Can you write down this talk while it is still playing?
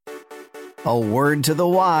A word to the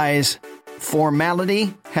wise.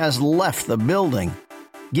 Formality has left the building,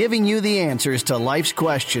 giving you the answers to life's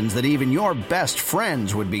questions that even your best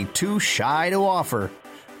friends would be too shy to offer.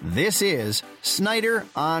 This is Snyder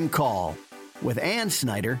on Call with Ann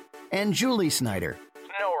Snyder and Julie Snyder.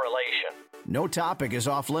 No relation. No topic is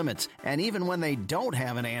off limits, and even when they don't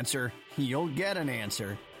have an answer, you'll get an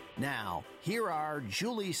answer. Now, here are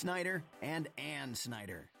Julie Snyder and Ann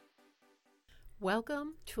Snyder.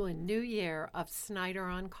 Welcome to a new year of Snyder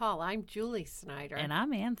on Call. I'm Julie Snyder. And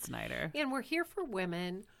I'm Ann Snyder. And we're here for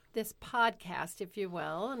women. This podcast, if you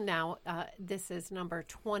will, now this is number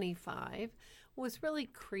 25, was really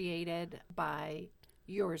created by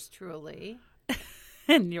yours truly.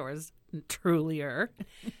 And yours trulier.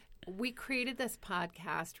 We created this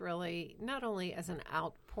podcast really not only as an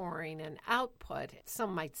outpouring and output,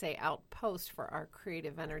 some might say outpost for our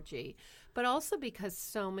creative energy, but also because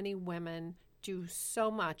so many women do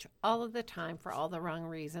so much all of the time for all the wrong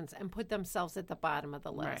reasons and put themselves at the bottom of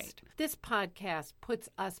the list. Right. This podcast puts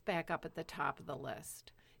us back up at the top of the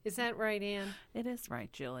list. Is that right, Ann? It is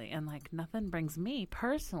right, Julie. And nothing brings me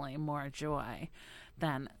personally more joy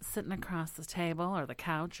than sitting across the table or the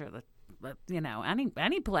couch or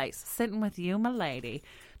any place, sitting with you, my lady,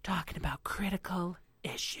 talking about critical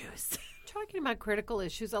issues. Talking about critical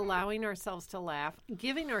issues, allowing ourselves to laugh,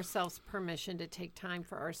 giving ourselves permission to take time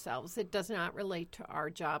for ourselves. It does not relate to our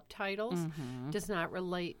job titles, does not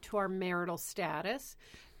relate to our marital status,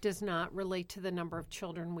 does not relate to the number of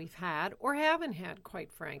children we've had or haven't had,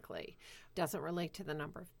 quite frankly. Doesn't relate to the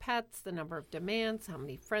number of pets, the number of demands, how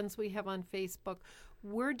many friends we have on Facebook.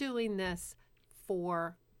 We're doing this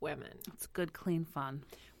for women. It's good, clean fun.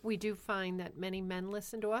 We do find that many men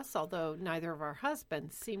listen to us, although neither of our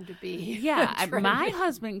husbands seem to be. Yeah, my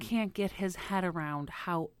husband can't get his head around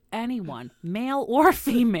how anyone, male or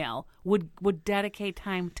female, would dedicate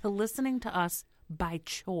time to listening to us by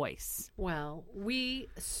choice. Well, we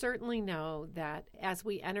certainly know that as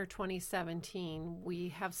we enter 2017, we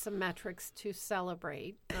have some metrics to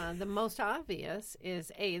celebrate. The most obvious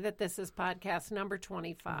is, that this is podcast number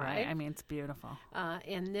 25. Right, I mean, it's beautiful.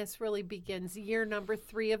 And this really begins year number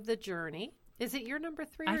 3 of the journey. Is it year number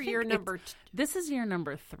 3 or year number 2? This is year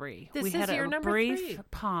number 3. This we is had year a number brief 3.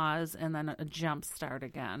 pause and then a jump start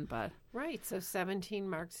again. But right, so 17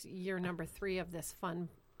 marks year number 3 of this fun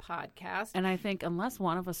podcast. And I think unless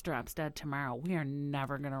one of us drops dead tomorrow, we are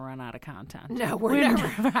never going to run out of content. No, we're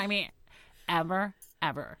never. I mean, ever.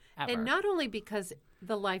 And not only because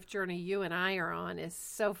the life journey you and I are on is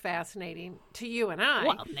so fascinating to you and I.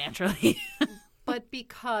 Well, naturally. But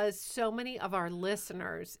because so many of our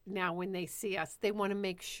listeners now, when they see us, they want to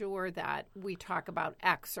make sure that we talk about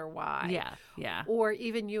X or Y. Yeah. Or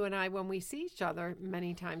even you and I, when we see each other,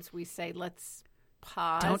 many times we say, let's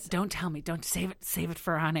pause. Don't tell me. Don't save it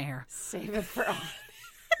for on air. Save it for on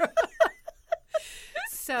air.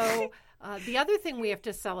 So the other thing we have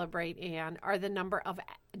to celebrate, Ann, are the number of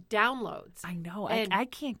downloads. I know. And I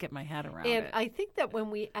can't get my head around and it. I think that when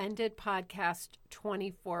we ended podcast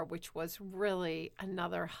 24, which was really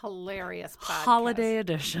another hilarious podcast. Holiday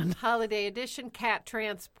edition, cat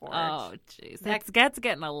transport. Oh, jeez. That's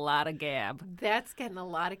getting a lot of gab. That's getting a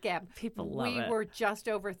lot of gab. People love it. We were just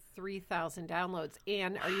over 3,000 downloads.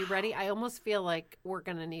 And are you ready? I almost feel like we're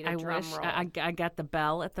going to need a drum roll. I got the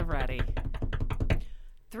bell at the ready.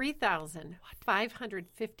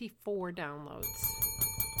 3,554 downloads.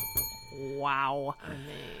 Wow.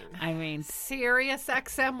 I mean, Sirius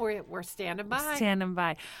XM, we're standing by. Standing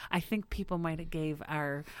by. I think people might have gave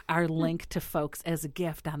our link to folks as a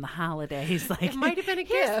gift on the holidays. It might have been a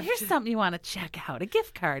gift. Here's something you want to check out, a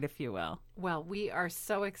gift card, if you will. Well, we are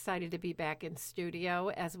so excited to be back in studio.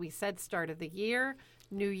 As we said, start of the year.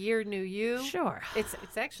 New year, new you. Sure. It's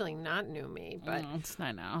actually not new me, but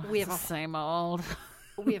I know. We it's have the same old.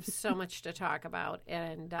 We have so much to talk about,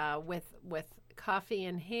 and with coffee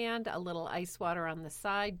in hand, a little ice water on the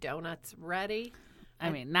side, donuts ready.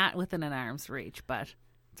 I mean, not within an arm's reach, but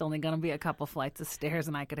it's only going to be a couple flights of stairs,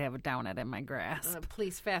 and I could have a donut in my grasp.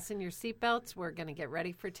 Please fasten your seatbelts. We're going to get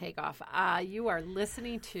ready for takeoff. You are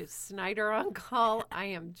listening to Snyder on Call. I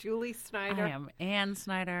am Julie Snyder. I am Ann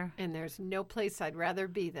Snyder. And there's no place I'd rather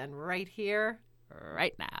be than right here,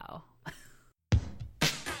 right now.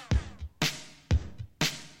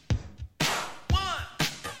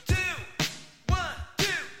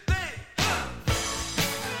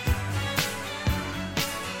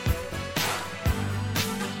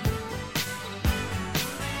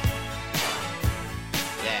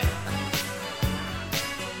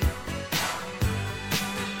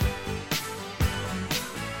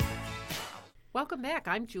 Welcome back.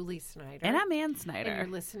 I'm Julie Snyder. And I'm Ann Snyder. And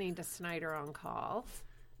you're listening to Snyder on Call.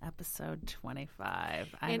 Episode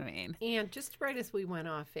 25. And just right as we went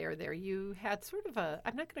off air there, you had sort of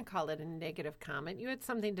I'm not going to call it a negative comment. You had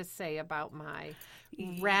something to say about my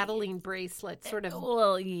rattling bracelet, sort of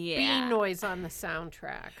being noise on the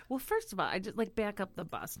soundtrack. Well, first of all, I just back up the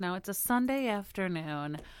bus. Now, it's a Sunday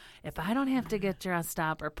afternoon. If I don't have to get dressed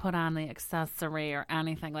up or put on the accessory or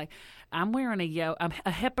anything, I'm wearing a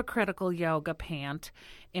hypocritical yoga pant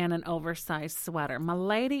and an oversized sweater. My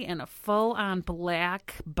lady in a full-on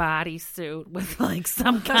black bodysuit with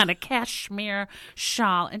some kind of cashmere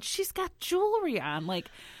shawl, and she's got jewelry on.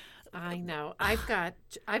 I know.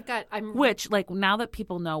 Which, now that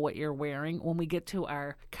people know what you're wearing, when we get to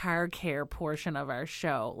our car care portion of our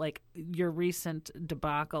show, your recent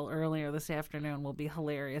debacle earlier this afternoon will be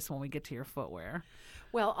hilarious when we get to your footwear.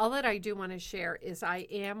 Well, all that I do want to share is I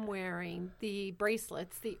am wearing the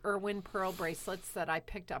bracelets, the Irwin Pearl bracelets that I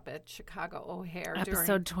picked up at Chicago O'Hare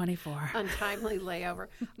Episode 24. Untimely layover.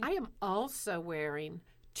 I am also wearing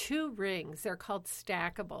 2 rings. They're called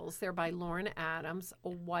Stackables. They're by Lauren Adams, a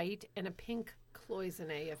white and a pink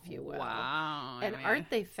cloisonne, if you will. Wow. And aren't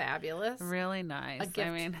they fabulous? Really nice. A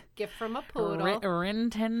gift from a poodle. Rin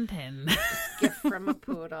tin tin. Gift from a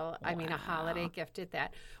poodle. A holiday gift at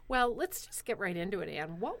that. Well, let's just get right into it,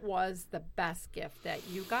 Ann. What was the best gift that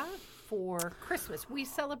you got for Christmas? We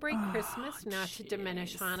celebrate Christmas, not to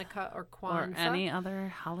diminish Hanukkah or Kwanzaa. Or any other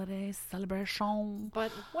holiday celebration.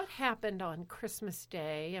 But what happened on Christmas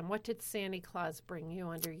Day, and what did Santa Claus bring you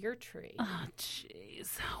under your tree? Oh,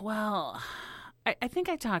 jeez. Well, I think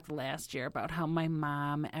I talked last year about how my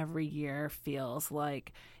mom every year feels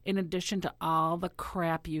like, in addition to all the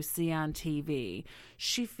crap you see on TV,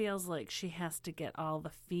 she feels like she has to get all the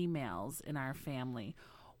females in our family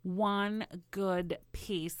one good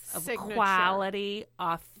piece of quality,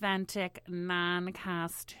 authentic,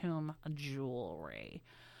 non-costume jewelry.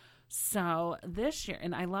 So this year,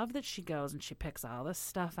 and I love that she goes and she picks all this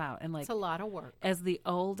stuff out. And it's a lot of work. As the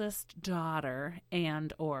oldest daughter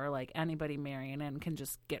and or anybody marrying in can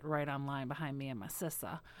just get right online behind me and my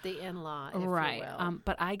sissa. The in-law, if right. you will.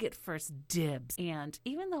 But I get first dibs. And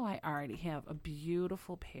even though I already have a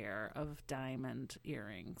beautiful pair of diamond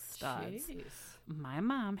earring studs, Jeez. My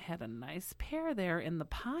mom had a nice pair there in the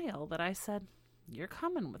pile that I said, you're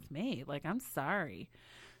coming with me. I'm sorry.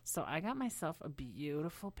 So I got myself a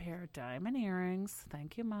beautiful pair of diamond earrings.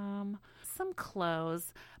 Thank you, Mom. Some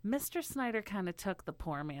clothes. Mr. Snyder kind of took the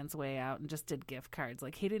poor man's way out and just did gift cards.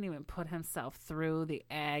 He didn't even put himself through the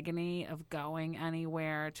agony of going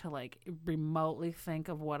anywhere to remotely think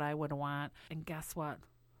of what I would want. And guess what?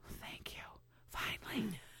 Thank you.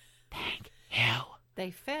 Finally. Thank you. They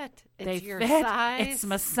fit. They your fit. Size. It's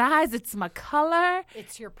my size. It's my color.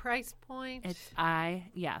 It's your price point.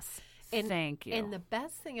 Yes. Thank you. And the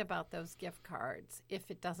best thing about those gift cards,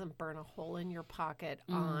 if it doesn't burn a hole in your pocket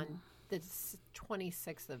on the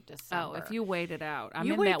 26th of December. Oh, if you wait it out.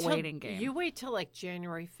 I'm in that waiting game. You wait till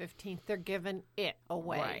January 15th. They're giving it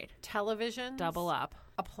away. Right. Televisions. Double up.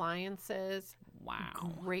 Appliances.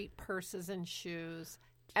 Wow. Great purses and shoes.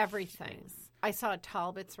 Everything. Jeez. I saw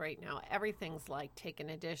Talbot's right now. Everything's take an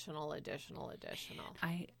additional.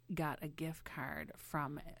 I got a gift card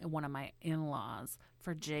from one of my in-laws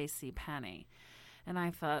for J.C. Penney. And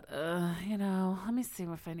I thought, let me see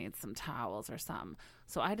if I need some towels or something.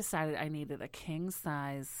 So I decided I needed a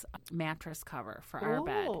king-size mattress cover for our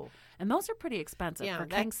bed. And those are pretty expensive for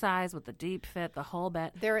king-size with the deep fit, the whole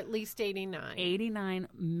bed. They're at least $89. $89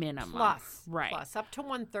 minimum. Plus. Right. Plus, up to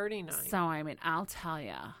 $139. So, I'll tell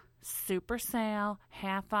you. Super sale,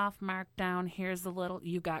 half off markdown. Here's a little,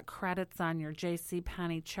 you got credits on your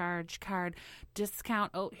JCPenney charge card.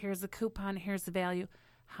 Discount, here's a coupon, here's the value.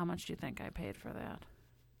 How much do you think I paid for that?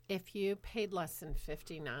 If you paid less than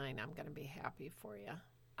 $59, I'm going to be happy for you.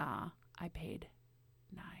 I paid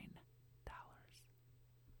 $9.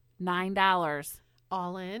 $9.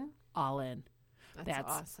 All in? All in.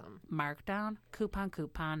 That's awesome. Markdown,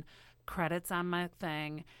 coupon, credits on my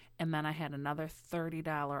thing, and then I had another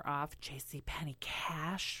 $30 off JCPenney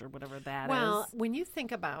cash or whatever that is. Well, when you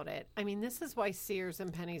think about it, this is why Sears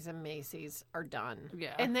and Penny's and Macy's are done.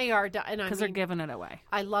 Yeah. And they are done. Because they're giving it away.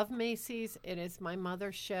 I love Macy's. It is my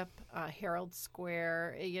mothership, Herald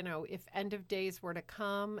Square. If end of days were to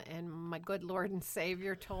come and my good Lord and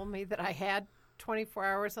Savior told me that I had 24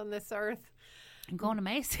 hours on this earth, I'm going to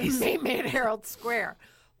Macy's. Meet me at Herald Square.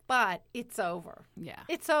 But it's over. Yeah.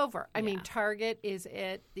 It's over. I mean, Target is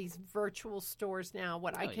it. These virtual stores now,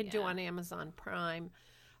 what I can do on Amazon Prime.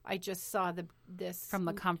 I just saw this from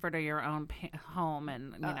the comfort of your own home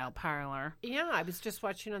and parlor. Yeah, I was just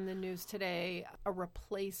watching on the news today a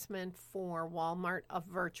replacement for Walmart, a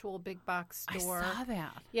virtual big box store. I saw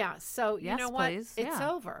that. Yeah, so yes, you know what? please. It's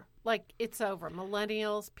over. Like, it's over.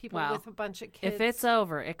 Millennials, people with a bunch of kids. If it's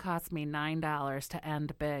over, it costs me $9 to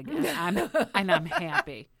end big, and I'm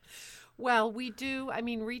happy. Well, we do. I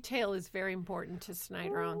mean, retail is very important to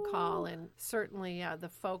Snyder On Call, and certainly the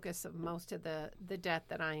focus of most of the debt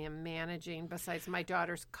that I am managing, besides my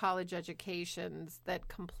daughter's college educations that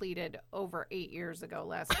completed over 8 years ago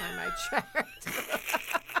last time I checked.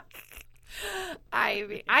 I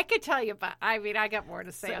mean, I could tell you, but I got more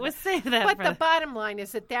to say. So on we'll save that. But the bottom line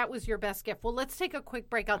is that was your best gift. Well, let's take a quick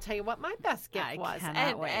break. I'll tell you what my best gift was.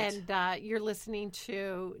 Wait. And you're listening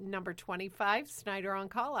to number 25, Snyder On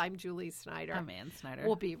Call. I'm Julie Snyder. I'm Ann Snyder.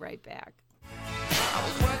 We'll be right back. I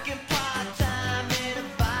was working part-time in a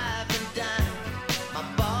 5 and dime.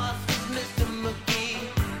 My boss was Mr. McGee.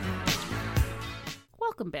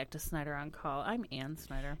 Welcome back to Snyder On Call. I'm Ann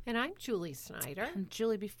Snyder. And I'm Julie Snyder. And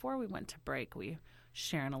Julie, before we went to break, we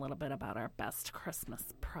sharing a little bit about our best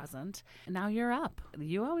Christmas present. And now you're up.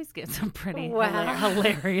 You always get some pretty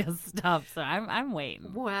hilarious stuff, so I'm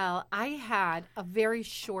waiting. Well, I had a very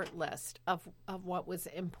short list of what was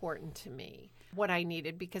important to me, what I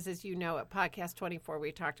needed, because as you know, at Podcast 24,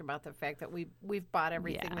 we talked about the fact that we've bought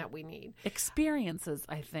everything that we need. Experiences,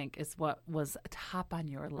 I think, is what was top on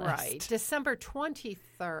your list. Right. December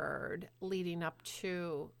 23rd, leading up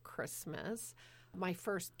to Christmas, my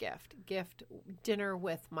first gift, dinner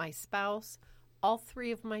with my spouse, all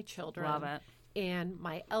 3 of my children. Love it. And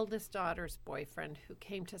my eldest daughter's boyfriend who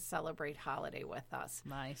came to celebrate holiday with us.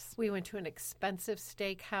 Nice. We went to an expensive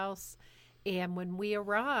steakhouse, and when we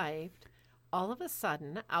arrived, all of a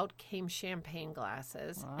sudden, out came champagne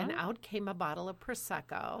glasses, and out came a bottle of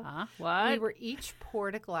Prosecco. What? We were each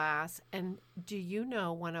poured a glass, and do you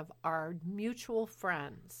know, one of our mutual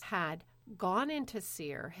friends had gone into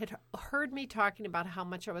Sear, had heard me talking about how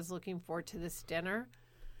much I was looking forward to this dinner.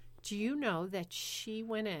 Do you know that she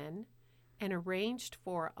went in and arranged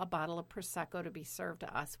for a bottle of Prosecco to be served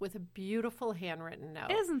to us with a beautiful handwritten note?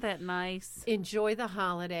 Isn't that nice? Enjoy the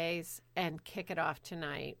holidays and kick it off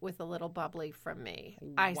tonight with a little bubbly from me.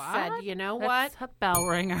 I What? said, you know That's what? a bell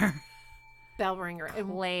ringer. Bell ringer.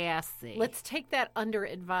 And Classy. let's take that under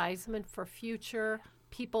advisement for future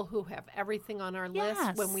people who have everything on our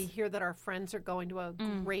list when we hear that our friends are going to a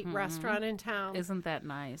great restaurant in town. Isn't that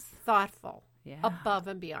nice? Thoughtful. Yeah. Above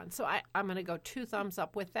and beyond. So I'm going to go 2 thumbs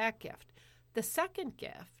up with that gift. The second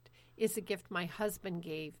gift is a gift my husband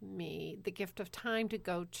gave me, the gift of time to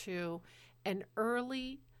go to an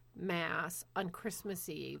early Mass on Christmas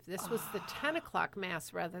Eve. This was the 10 o'clock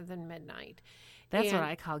Mass rather than midnight. That's what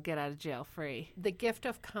I call get out of jail free. The gift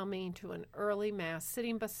of coming to an early Mass,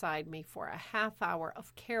 sitting beside me for a half hour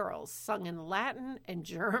of carols sung in Latin and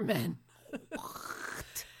German.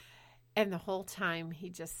 What? And the whole time he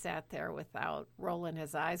just sat there without rolling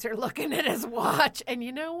his eyes or looking at his watch. And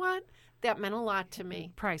you know what? That meant a lot to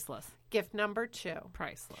me. Priceless. Gift number 2.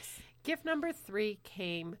 Priceless. Gift number 3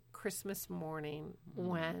 came Christmas morning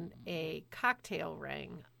when a cocktail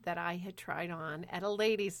ring that I had tried on at a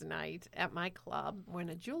ladies' night at my club, when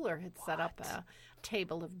a jeweler had set up a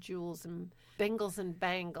table of jewels and bingles and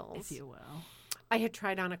bangles. If you will. I had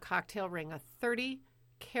tried on a cocktail ring, a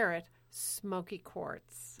 30-carat smoky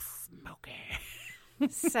quartz. Smoky.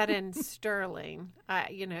 Set in sterling.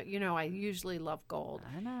 You know, I usually love gold.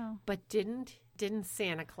 I know. But didn't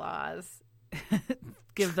Santa Claus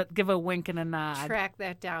give a wink and a nod. track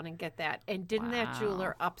that down and get that? And didn't that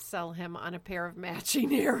jeweler upsell him on a pair of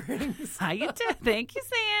matching earrings? How you did? Thank you,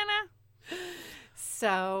 Santa.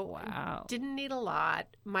 So Didn't need a lot.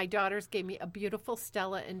 My daughters gave me a beautiful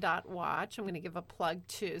Stella and Dot watch. I'm going to give a plug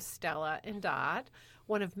to Stella and Dot,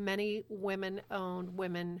 one of many women-owned,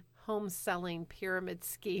 women home-selling pyramid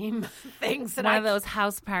scheme things. One of those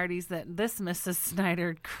house parties that this Mrs.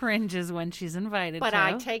 Snyder cringes when she's invited but to.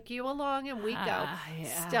 I take you along and we go.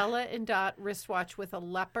 Yeah. Stella and Dot wristwatch with a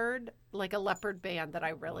leopard, like a leopard band that I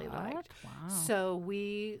really liked. Wow. So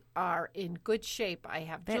we are in good shape. I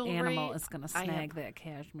have That jewelry. animal is going to snag that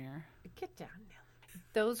cashmere. Get down, Nellie.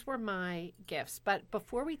 Those were my gifts. But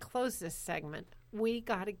before we close this segment, we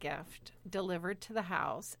got a gift delivered to the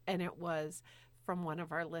house, and it was from one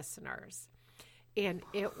of our listeners. And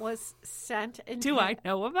it was sent and Do I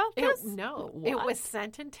know about this? No. What? It was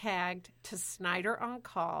sent and tagged to Snyder on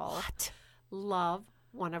Call. What? Love,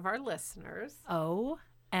 one of our listeners.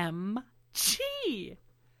 OMG.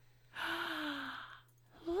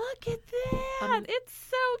 Look at that. It's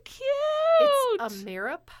so cute. It's a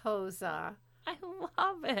Mariposa I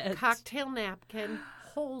love it. cocktail napkin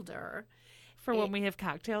holder. For when we have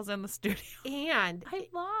cocktails in the studio. And I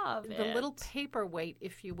love the it. little paperweight,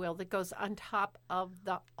 if you will, that goes on top of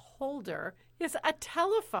the holder is a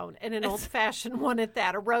telephone, and an old-fashioned one at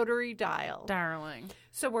that, a rotary dial. Darling.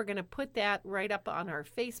 So we're going to put that right up on our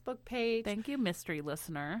Facebook page. Thank you, mystery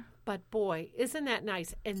listener. But boy, isn't that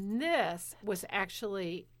nice? And this was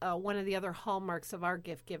actually one of the other hallmarks of our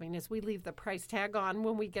gift giving is we leave the price tag on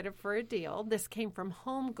when we get it for a deal. This came from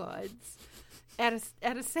Home Goods at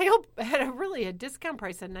a sale at a discount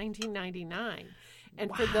price of $19.99.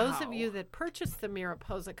 And for those of you that purchased the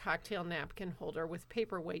Mariposa cocktail napkin holder with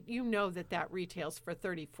paperweight, you know that retails for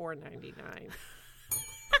 $34.99.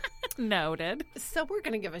 Noted. So we're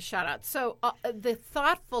going to give a shout out. So the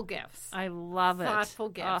thoughtful gifts. I love it. Thoughtful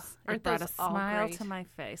gifts. It Aren't brought those a all smile great? to my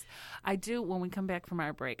face. I do, when we come back from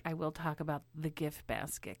our break, I will talk about the gift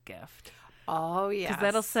basket gift. Oh, yes. Because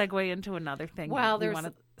that'll segue into another thing Well, we there's want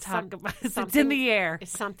to talk about. It's something in the air.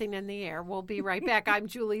 It's something in the air. We'll be right back. I'm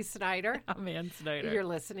Julie Snyder. I'm Ann Snyder. You're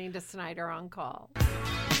listening to Snyder on Call. You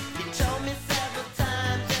told me several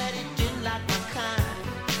times that you didn't like my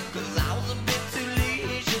kind, 'cause I was a bit too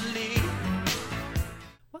leisurely.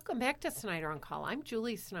 Welcome back to Snyder on Call. I'm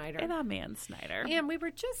Julie Snyder. And I'm Ann Snyder. And we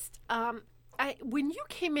were just, when you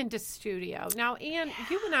came into studio, now, Ann,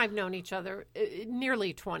 you and I have known each other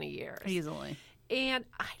nearly 20 years. Easily. And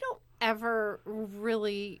I don't ever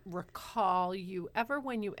really recall you ever,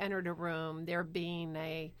 when you entered a room, there being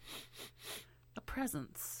a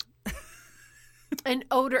presence. an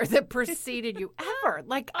odor that preceded you ever.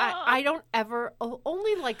 Like, I don't ever,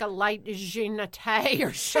 only like a light jeanette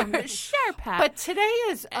or something. Sure, Pat. But today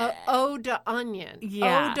is ode to onion,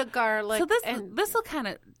 Yeah. ode to garlic. So and this will kind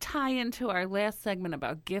of tie into our last segment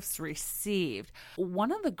about gifts received.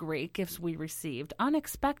 One of the great gifts we received,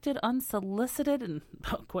 unexpected, unsolicited, and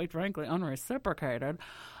quite frankly, unreciprocated,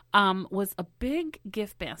 was a big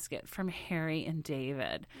gift basket from Harry and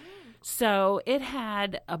David. So it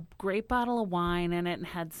had a great bottle of wine in it and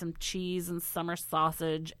had some cheese and summer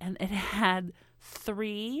sausage, and it had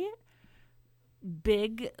 3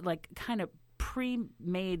 big, like, kind of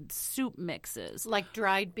pre-made soup mixes. like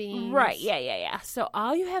dried beans. Right, yeah. So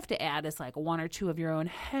all you have to add is like 1 or 2 of your own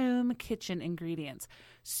home kitchen ingredients.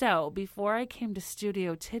 So before I came to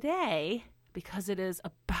studio today, because it is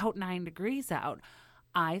about 9 degrees out,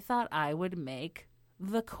 I thought I would make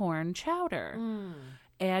the corn chowder.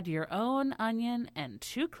 Add your own onion and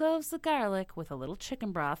 2 cloves of garlic with a little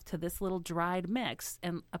chicken broth to this little dried mix.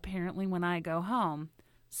 And apparently when I go home,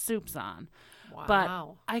 soup's on. Wow.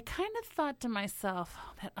 But I kind of thought to myself,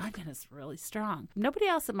 oh, that onion is really strong. Nobody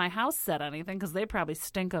else at my house said anything because they probably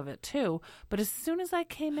stink of it too. But as soon as I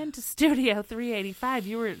came into Studio 385,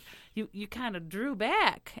 you kind of drew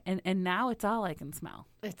back, and now it's all I can smell.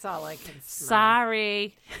 It's all I can smell.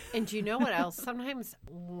 Sorry. And do you know what else? Sometimes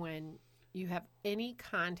when you have any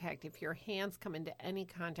contact, if your hands come into any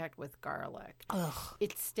contact with garlic,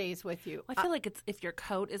 it stays with you. I feel like it's if your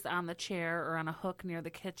coat is on the chair or on a hook near the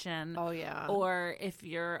kitchen. Oh, yeah. Or if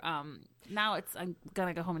you're now I'm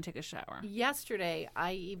gonna go home and take a shower. Yesterday,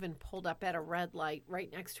 I even pulled up at a red light right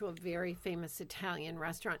next to a very famous Italian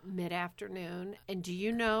restaurant mid-afternoon. And do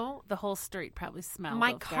you know, The whole street probably smelled.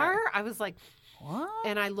 my of car, garlic. I was like, What?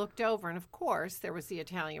 and I looked over, and of course, there was the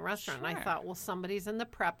Italian restaurant. And I Sure. thought, well, somebody's in the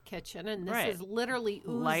prep kitchen, and this Right. is literally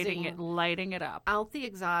oozing lighting it up. out the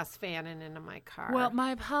exhaust fan and into my car. Well,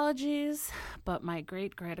 my apologies, but my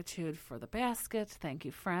great gratitude for the basket. Thank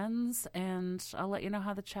you, friends, and I'll let you know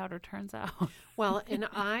how the chowder turns out. Well, and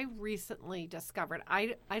I recently discovered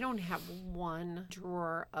I don't have one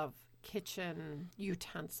drawer of kitchen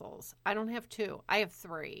utensils. I don't have 2. I have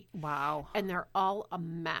 3. Wow. And they're all a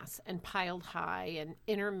mess and piled high and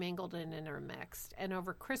intermingled and intermixed. And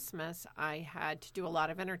over Christmas, I had to do a lot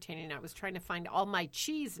of entertaining. I was trying to find all my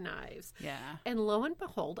cheese knives. Yeah. And lo and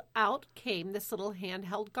behold, out came this little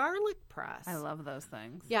handheld garlic press. I love those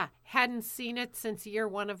things. Yeah, hadn't seen it since year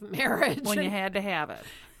 1 of marriage. When you had to have it.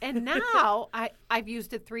 And now I've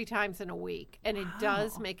used it 3 times in a week, and it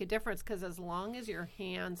does make a difference because as long as your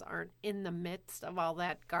hands aren't in the midst of all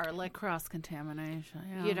that garlic, Cross-contamination.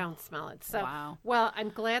 Yeah. you don't smell it. So, Wow. well, I'm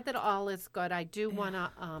glad that all is good. I do want to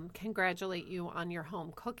congratulate you on your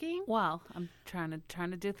home cooking. Well, I'm trying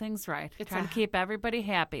to do things right. It's Trying a- to keep everybody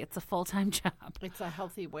happy. It's a full-time job. It's a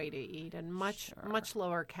healthy way to eat and much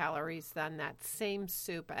lower calories than that same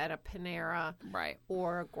soup at a Panera Right.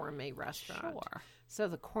 or a gourmet restaurant. Sure. So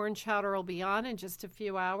the corn chowder will be on in just a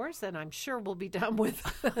few hours, and I'm sure we'll be done with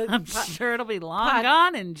I'm sure it'll be long pot-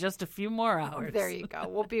 gone in just a few more hours. There you go.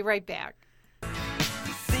 We'll be right back.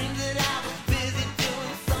 Seems that I was busy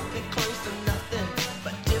doing something close to nothing,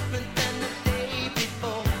 but different than the day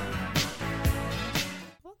before.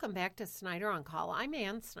 Welcome back to Snyder on Call. I'm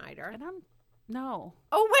Ann Snyder. And no.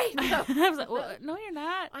 Oh, wait. No. I was like, well, no, you're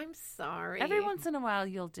not. I'm sorry. Every once in a while,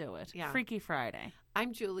 you'll do it. Yeah. Freaky Friday.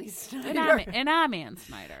 I'm Julie Snyder. And I'm Ann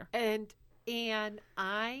Snyder. And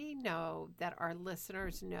I know that our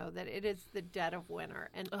listeners know that it is the dead of winter.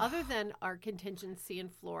 And other than our contingency in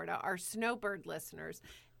Florida, our snowbird listeners,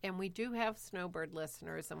 and we do have snowbird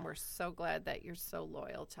listeners, and we're so glad that you're so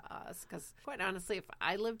loyal to us. Because quite honestly, if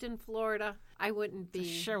I lived in Florida, I wouldn't be.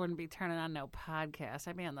 Sure wouldn't be turning on no podcast.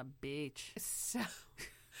 I'd be on the beach. So,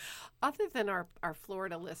 other than our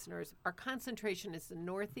Florida listeners, our concentration is the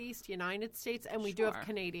Northeast United States, and we do have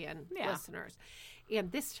Canadian listeners.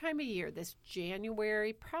 And this time of year, this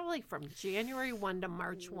January, probably from January 1 to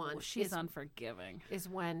March 1. She's unforgiving. Is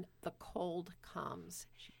when the cold comes.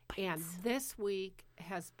 And this week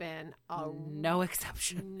has been no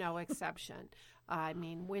exception. No exception. I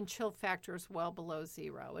mean, wind chill factor is well below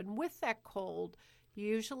 0. And with that cold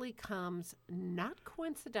usually comes, not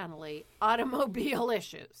coincidentally, automobile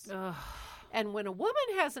issues. Ugh. And when a woman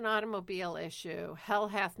has an automobile issue, hell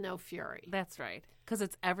hath no fury. That's right. Because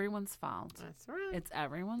it's everyone's fault. That's right. It's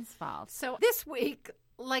everyone's fault. So this week,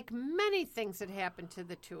 like many things that happened to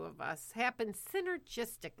the two of us, happened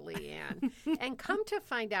synergistically, Ann. And come to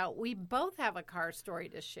find out, we both have a car story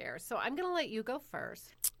to share. So I'm going to let you go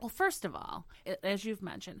first. Well, first of all, as you've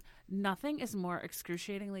mentioned, nothing is more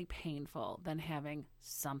excruciatingly painful than having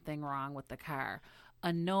something wrong with the car.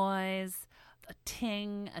 A noise, a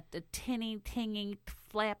ting, a tinny, tingy,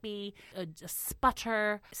 flappy, a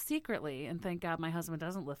sputter. Secretly, and thank God my husband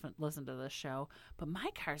doesn't listen to this show, but my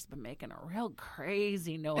car's been making a real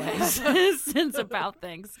crazy noise since about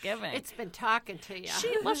Thanksgiving. It's been talking to you.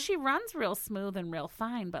 She runs real smooth and real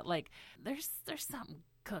fine, but like there's something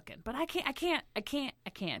cooking. But I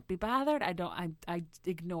can't be bothered. I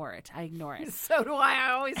ignore it. So do I.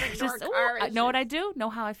 I always ignore car issues. Know what I do? Know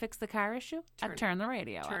how I fix the car issue? I turn the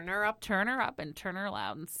radio Turn her up. Turn her up and turn her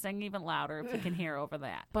loud and sing even louder if you can hear over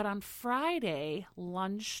that. But on Friday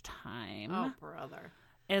lunchtime, oh brother,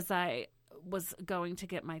 as I was going to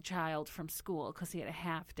get my child from school because he had a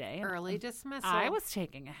half day. Early dismissal. I was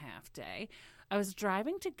taking a half day. I was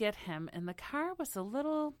driving to get him, and the car was a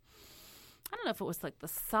little... I don't know if it was like the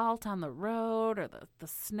salt on the road or the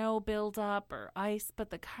snow buildup or ice, but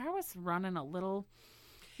the car was running a little,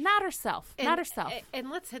 not herself. And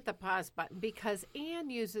let's hit the pause button because Ann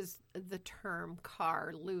uses the term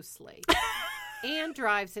car loosely. Ann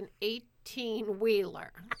drives an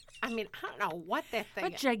 18-wheeler. I mean, I don't know what that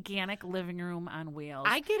thing is. A gigantic living room on wheels.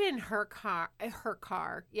 I get in her car.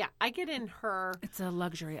 Yeah, I get in her. It's a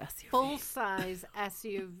luxury SUV. Full-size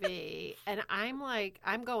SUV. And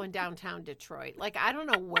I'm going downtown Detroit. Like, I don't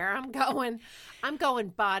know where I'm going. I'm going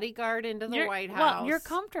bodyguard into the White House. Well, you're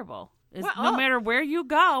comfortable. No matter where you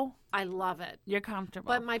go. I love it. You're comfortable.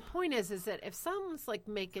 But my point is that if someone's like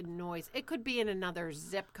making noise, it could be in another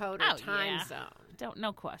zip code or time zone.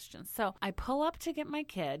 No question. So I pull up to get my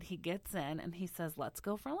kid. He gets in and he says, let's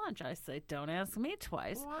go for lunch. I say, don't ask me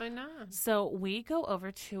twice. Why not? So we go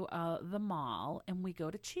over to the mall and we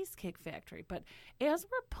go to Cheesecake Factory. But as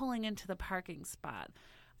we're pulling into the parking spot,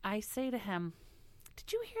 I say to him,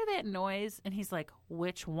 did you hear that noise? And he's like,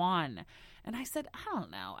 which one? And I said, I don't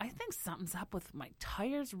know. I think something's up with my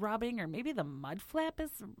tires rubbing or maybe the mud flap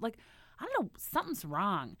is like, I don't know, something's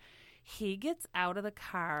wrong. He gets out of the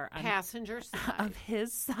car on passenger side of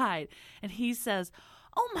his side and he says,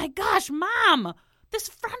 oh my gosh, Mom, this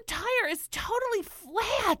front tire is totally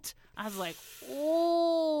flat. I was like,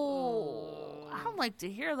 oh, I don't like to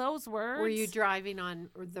hear those words. Were you driving on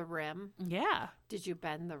the rim? Yeah. Did you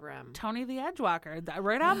bend the rim? Tony the Edgewalker,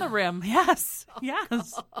 right on the rim. Yes.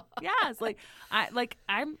 Yes. Yes.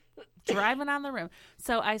 I'm driving on the rim.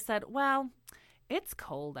 So I said, well, it's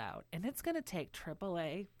cold out and it's going to take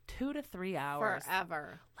AAA 2 to 3 hours.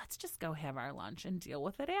 Forever. Let's just go have our lunch and deal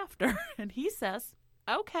with it after. And he says,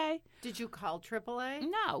 okay. Did you call AAA?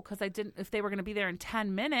 No, because I didn't. If they were going to be there in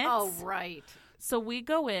 10 minutes. Oh, right. So we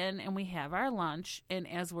go in and we have our lunch. And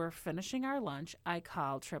as we're finishing our lunch, I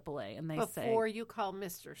call AAA and they say. Before you call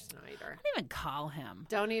Mr. Snyder. I don't even call him.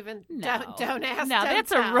 Don't even. No. Don't ask. No,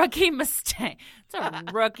 that's a rookie mistake. It's a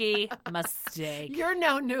rookie mistake. You're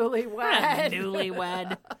no newlywed. I'm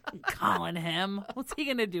newlywed. I'm calling him. What's he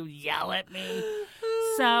going to do? Yell at me?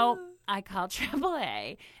 So I call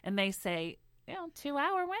AAA and they say,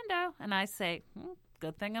 2-hour window. And I say,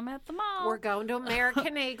 good thing I'm at the mall. We're going to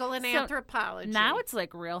American Eagle and Anthropology. Now it's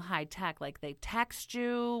like real high tech. Like they text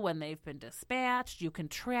you when they've been dispatched. You can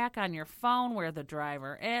track on your phone where the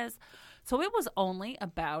driver is. So it was only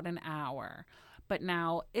about an hour. But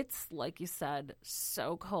now it's, like you said,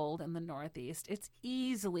 so cold in the Northeast. It's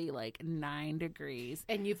easily like 9 degrees.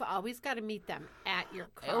 And you've always got to meet them at your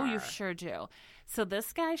car. Oh, you sure do. So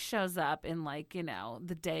this guy shows up in like,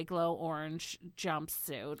 the Dayglow orange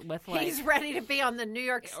jumpsuit with like... He's ready to be on the New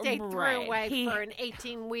York State Right. Thruway for an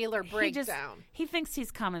 18-wheeler breakdown. He thinks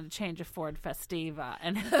he's coming to change a Ford Festiva.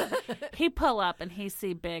 And he pull up and he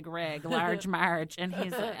see Big Rig, Large Marge, and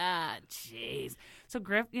he's like, jeez. So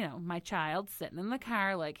Griff, my child sitting in the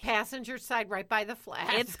car like... Passenger side right by the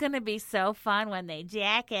flat. It's going to be so fun when they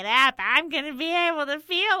jack it up. I'm going to be able to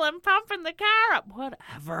feel him pumping the car up.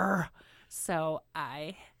 Whatever. So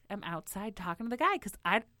I am outside talking to the guy because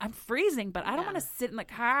I'm freezing, but I don't want to sit in the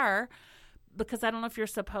car because I don't know if you're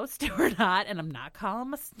supposed to or not, and I'm not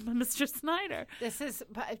calling Mr. Snyder. This is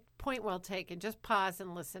point well taken. Just pause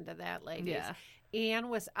and listen to that, ladies. Yeah. Anne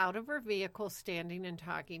was out of her vehicle standing and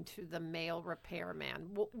talking to the male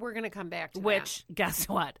repairman. We're going to come back to Which, guess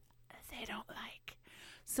what? They don't like.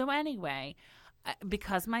 So anyway,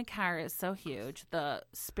 because my car is so huge, the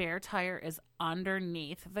spare tire is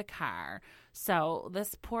underneath the car. So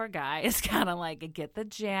this poor guy is kind of like, get the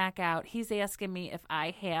jack out. He's asking me if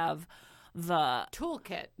I have the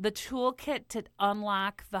toolkit to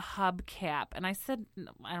unlock the hubcap. And I said,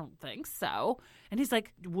 no, I don't think so. And he's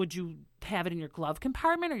like, would you have it in your glove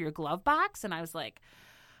compartment or your glove box? And I was like,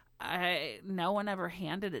 no one ever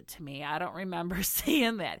handed it to me. I don't remember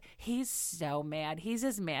seeing that. He's so mad. He's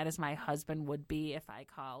as mad as my husband would be if I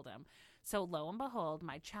called him. So lo and behold,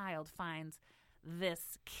 my child finds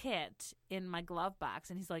this kit in my glove box,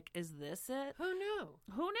 and he's like, is this it? Who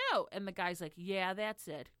knew? And the guy's like, yeah, that's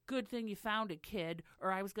it. Good thing you found it, kid,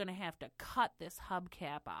 or I was going to have to cut this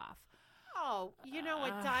hubcap off. Oh, you know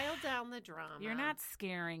what? Dial down the drama. You're not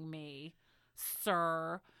scaring me,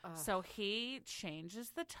 sir. So he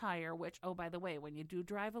changes the tire, which, oh, by the way, when you do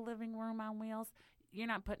drive a living room on wheels, you're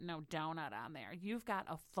not putting no donut on there. You've got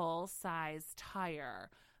a full-size tire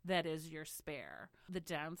that is your spare. The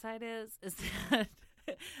downside is that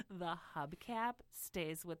the hubcap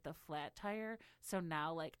stays with the flat tire. So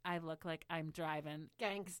now, like, I look like I'm driving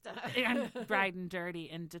Gangsta. I'm riding dirty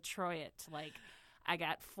in Detroit. Like, I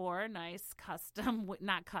got 4 nice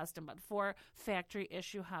not custom, but 4 factory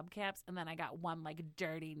issue hubcaps, and then I got 1 like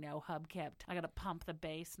dirty no hubcap. I got to pump the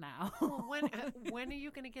base now. Well, when are you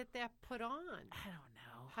going to get that put on? I don't know.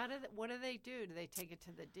 What do they do? Do they take it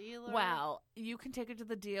to the dealer? Well, you can take it to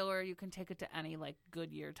the dealer. You can take it to any like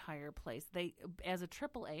Goodyear tire place. They, as a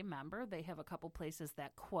AAA member, they have a couple places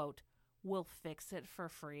that quote will fix it for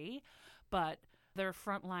free, but their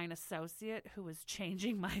frontline associate who was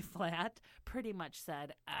changing my flat pretty much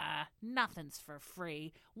said, nothing's for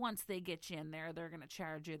free. Once they get you in there, they're going to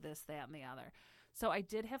charge you this, that, and the other. So I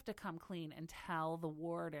did have to come clean and tell the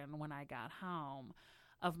warden when I got home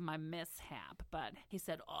of my mishap. But he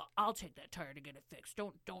said, I'll take that tire to get it fixed.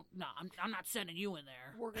 No, I'm not sending you in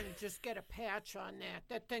there. We're going to just get a patch on that.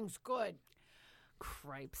 That thing's good.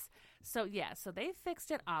 Cripes. So they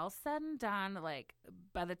fixed it, all said and done. Like,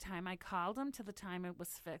 by the time I called them to the time it was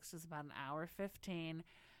fixed, it was about an hour 15,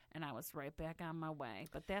 and I was right back on my way.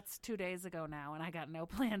 But that's 2 days ago now, and I got no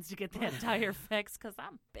plans to get that tire fixed because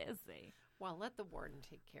I'm busy. Well, let the warden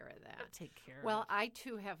take care of that. Well, I,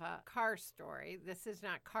 too, have a car story. This is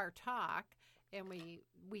not car talk, and we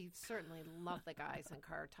certainly love the guys in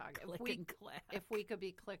car talk. Click and clack. If we could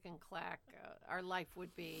be click and clack, our life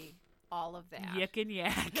would be all of that. Yick and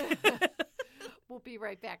yak. We'll be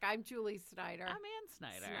right back. I'm Julie Snyder. I'm Ann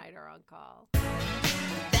Snyder. Snyder on call.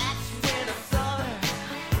 That's when I saw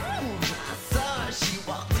her. She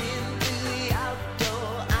walked into the outdoor.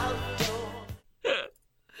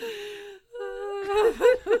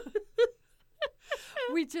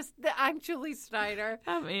 I'm Julie Snyder.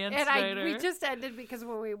 I'm Ann and Snyder. We just ended because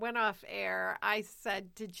when we went off air, I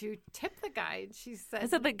said, did you tip the guy? And she said... I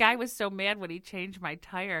said the guy was so mad when he changed my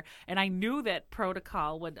tire, and I knew that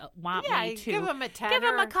protocol would want me to give him a $10. Give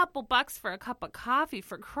him a couple bucks for a cup of coffee.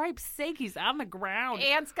 For cripe's sake, he's on the ground.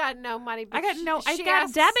 Ann's got no money. But I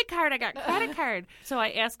got debit card. I got credit card. So I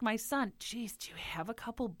asked my son, geez, do you have a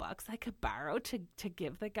couple bucks I could borrow to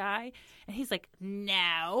give the guy? And he's like,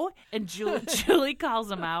 no. And Julie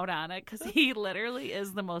calls him out on it because he literally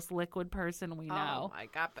is the most liquid person we know. Oh, my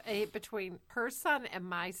God. Between her son and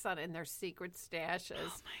my son and their secret stashes.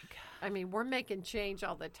 Oh, my God. I mean, we're making change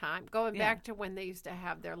all the time. Going back to when they used to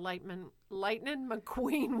have their Lightning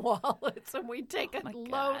McQueen wallets, and we'd take a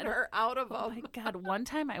loaner out of them. Oh, my God. One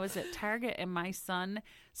time I was at Target, and my son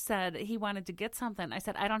said he wanted to get something. I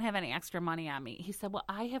said, I don't have any extra money on me. He said, well,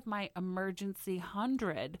 I have my emergency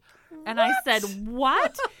 100. And I said,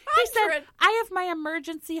 what? He said, I have my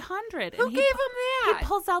emergency 100. Who gave him that? He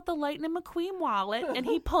pulls out the Lightning McQueen wallet, and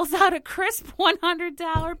he pulls out a crisp $100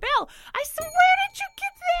 bill. I said, where did you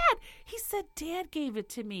get that? He said, Dad gave it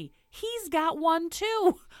to me. He's got one,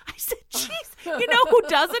 too. I said, jeez, you know who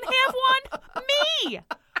doesn't have one? Me.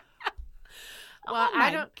 Well, oh,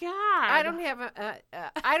 my God. I don't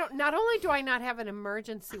have not only do I not have an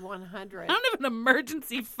emergency 100. I don't have an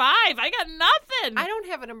emergency 5. I got nothing. I don't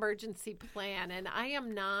have an emergency plan, and I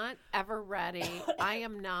am not ever ready. I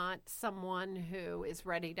am not someone who is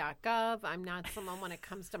ready.gov. I'm not someone when it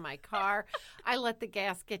comes to my car. I let the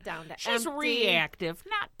gas get down to She's empty. reactive,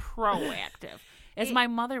 not proactive. As my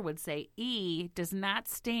mother would say, E does not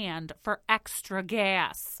stand for extra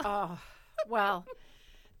gas. Oh, well,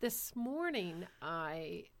 this morning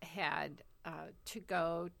I had to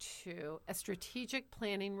go to a strategic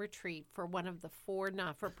planning retreat for one of the 4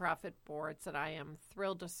 not-for-profit boards that I am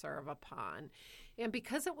thrilled to serve upon. And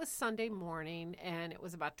because it was Sunday morning and it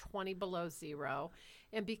was about 20 below zero,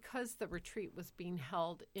 and because the retreat was being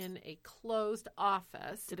held in a closed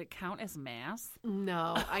office. Did it count as mass?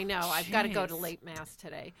 No, I know. I've got to go to late mass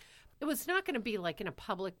today. It was not going to be like in a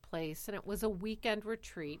public place, and it was a weekend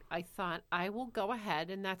retreat. I thought I will go ahead,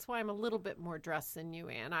 and that's why I'm a little bit more dressed than you,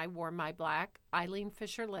 Ann. I wore my black Eileen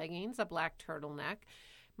Fisher leggings, a black turtleneck,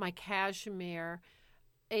 my cashmere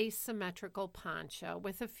asymmetrical poncho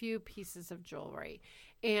with a few pieces of jewelry.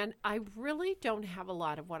 And I really don't have a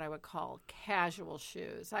lot of what I would call casual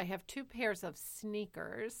shoes. I have 2 pairs of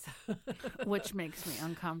sneakers. Which makes me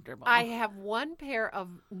uncomfortable. I have 1 pair of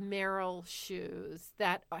Merrill shoes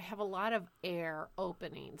that have a lot of air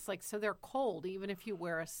openings. So they're cold even if you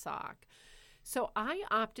wear a sock. So I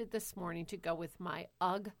opted this morning to go with my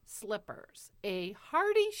UGG slippers, a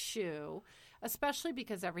hardy shoe, especially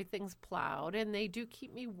because everything's plowed and they do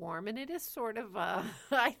keep me warm. And it is sort of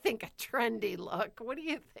I think, a trendy look. What do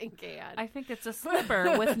you think, Ann? I think it's a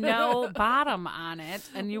slipper with no bottom on it,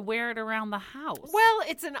 and you wear it around the house. Well,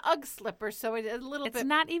 it's an UGG slipper, so it's a little bit. It's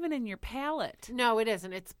not even in your palette. No, it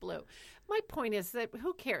isn't. It's blue. My point is that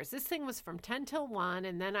who cares? This thing was from 10 till 1,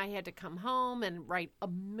 and then I had to come home and write a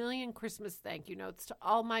million Christmas thank you notes to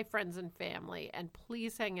all my friends and family. And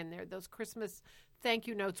please hang in there. Those Christmas thank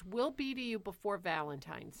you notes will be to you before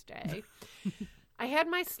Valentine's Day. I had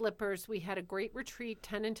my slippers. We had a great retreat,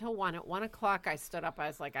 10 until 1. At 1 o'clock, I stood up. I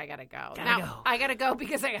was like, I got to go. I got to go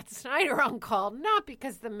because I got Snyder on call, not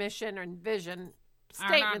because the mission and vision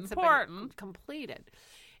statements have been completed.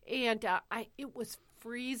 And it was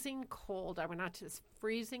freezing cold. I went out to this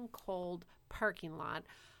freezing cold parking lot,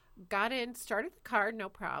 got in, started the car, no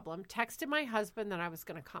problem, texted my husband that I was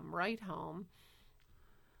going to come right home.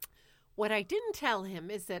 What I didn't tell him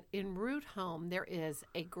is that en route home, there is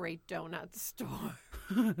a great donut store.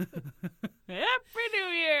 Happy New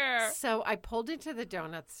Year! So I pulled into the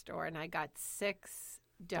donut store, and I got 6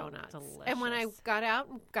 donuts. Delicious. And when I got out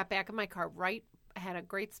and got back in my car, I had a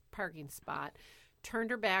great parking spot,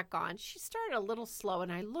 turned her back on. She started a little slow,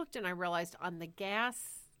 and I looked, and I realized on the gas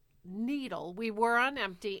needle, we were on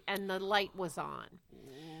empty, and the light was on.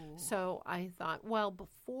 So I thought, well,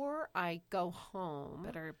 before I go home,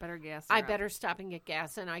 better gas. I better stop and get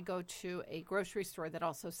gas. And I go to a grocery store that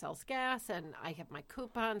also sells gas, and I have my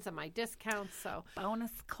coupons and my discounts. So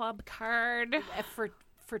bonus club card for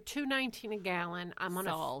 $2.19 a gallon, I'm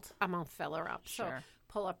gonna fill her up. Sure. So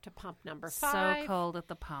pull up to pump number 5. So cold at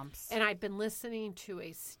the pumps. And I've been listening to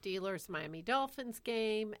a Steelers-Miami Dolphins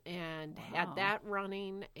game and had that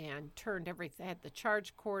running and turned everything. Had the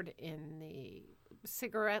charge cord in the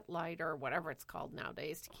cigarette lighter, or whatever it's called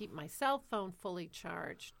nowadays, to keep my cell phone fully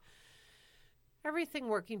charged. Everything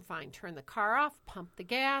working fine. Turn the car off, pump the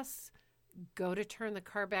gas, go to turn the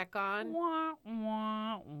car back on. Wah,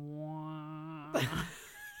 wah, wah.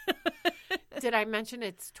 Did I mention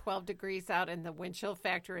it's 12 degrees out and the wind chill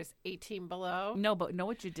factor is 18 below? No, but know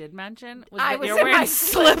what you did mention? I that was you're in wearing my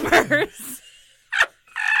slippers.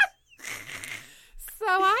 So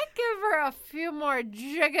I give her a few more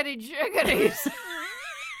jiggities.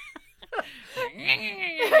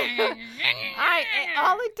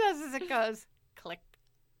 All it does is it goes click,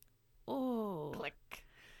 Oh, click.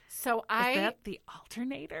 So is that the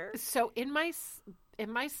alternator? So in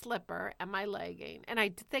in my slipper and my legging, and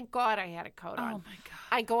thank God I had a coat on. Oh my God!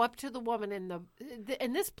 I go up to the woman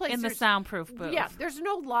in this place In the soundproof booth. Yeah, there's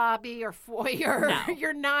no lobby or foyer. No.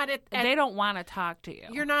 You're not at They don't want to talk to you.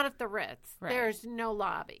 You're not at the Ritz. Right. There's no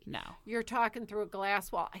lobby. No. You're talking through a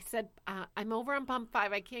glass wall. I said, I'm over on pump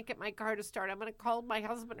 5. I can't get my car to start. I'm going to call my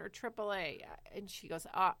husband or AAA. And she goes,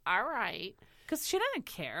 all right. Because she doesn't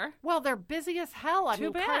care. Well, they're busy as hell. I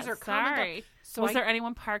mean, Bad. cars are coming. Sorry. So Was there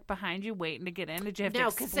anyone parked behind you waiting to get in? Did you have to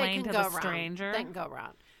explain to the stranger? They can go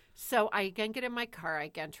around. So I again get in my car. I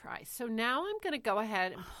again try. So now I'm going to go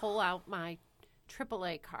ahead and pull out my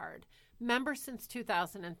AAA card. Member since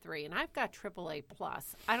 2003, and I've got AAA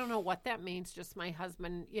Plus. I don't know what that means. Just my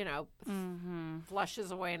husband,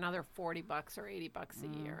 flushes away another $40 or $80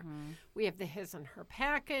 a year. We have the his and her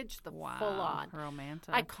package, the full on.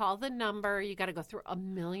 Romantic. I call the number. You got to go through a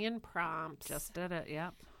million prompts. Just did it.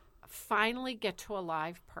 Yep. Finally get to a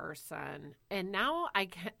live person, and now I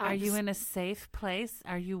can. Are you in a safe place?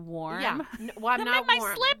 Are you warm? Yeah. Well, I'm not in my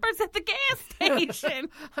warm. slippers at the gas station.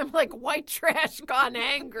 I'm like white trash gone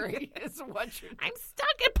angry. Is what you're. I'm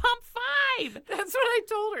stuck at pump 5. That's what I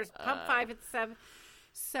told her. Pump 5 at 7.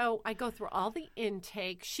 So I go through all the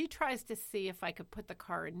intake. She tries to see if I could put the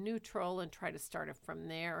car in neutral and try to start it from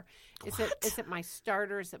there. Is it my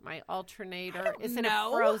starter? Is it my alternator? Is it a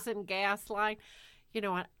frozen gas line? You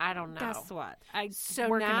know what? I don't know. Guess what? I So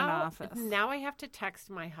work in an now, office. now I have to text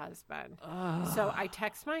my husband. So I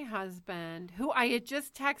text my husband, who I had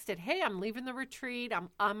just texted, hey, I'm leaving the retreat. I'm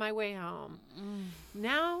on my way home.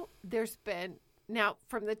 Now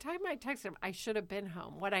from the time I texted him, I should have been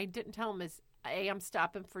home. What I didn't tell him is, A, I'm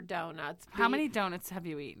stopping for donuts. B, How many donuts have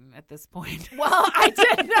you eaten at this point? Well, I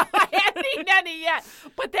didn't know. I hadn't eaten any yet.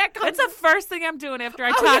 But that comes... That's the first thing I'm doing after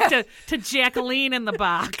I talk to Jacqueline in the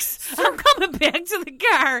box. I'm coming back to the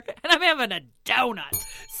car, and I'm having a donut.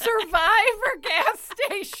 Survivor gas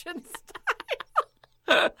station style.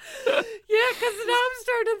 Yeah, because now I'm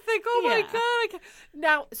starting to think, oh, my God.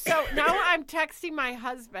 Now I'm texting my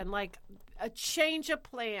husband, like, a change of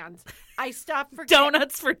plans. I stopped for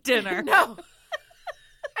Donuts for dinner. No.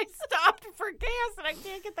 I stopped for gas, and I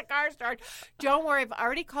can't get the car started. Don't worry. I've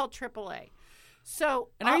already called AAA. So,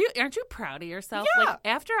 and aren't you proud of yourself? Yeah. Like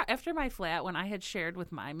after my flat, when I had shared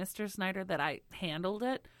with my Mr. Snyder that I handled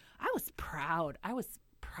it, I was proud. I was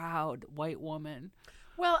proud white woman.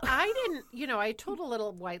 Well, I didn't, I told a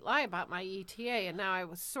little white lie about my ETA, and now I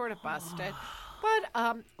was sort of busted.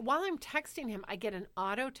 But while I'm texting him, I get an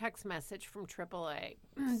auto text message from AAA.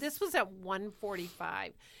 This was at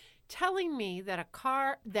 1:45, telling me that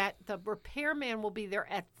that the repairman will be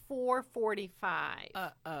there at 4:45.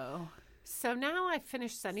 Uh-oh. So now I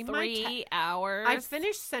finished sending 3 hours. I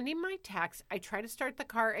finished sending my text. I try to start the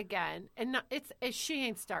car again, and she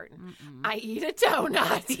ain't starting. I eat a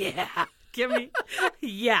donut. Yeah. Give me.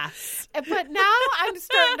 Yes. But now I'm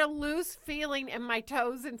starting to lose feeling in my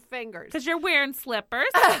toes and fingers. Because you're wearing slippers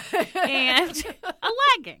and a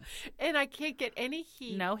legging. And I can't get any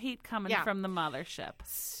heat. No heat coming from the mothership.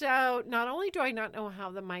 So not only do I not know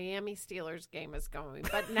how the Miami Steelers game is going,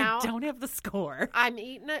 but now don't have the score. I'm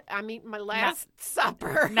eating my last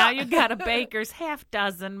supper. Now you got a baker's half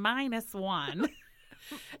dozen -1.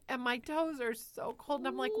 And my toes are so cold. And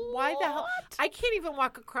I'm like, why the hell? I can't even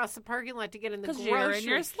walk across the parking lot to get in the grocery. Because you're in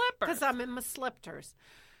your slippers. Because I'm in my slippers.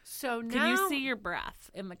 So now... Can you see your breath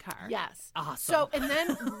in the car? Yes. Awesome. So, and then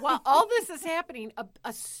while all this is happening,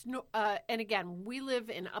 and again, we live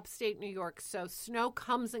in upstate New York, so snow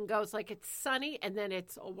comes and goes. Like it's sunny and then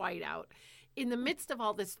it's a whiteout. In the midst of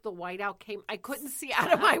all this, the whiteout came. I couldn't see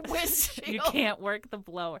out of my windshield. You can't work the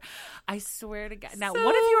blower. I swear to God. Now,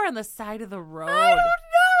 what if you were on the side of the road? I don't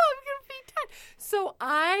know. I'm going to be dead. So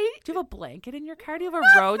Do you have a blanket in your car? Do you have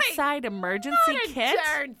a roadside emergency kit? Not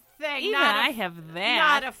a darn thing. Even I have that.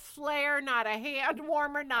 Not a flare, not a hand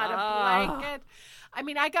warmer, not a blanket. I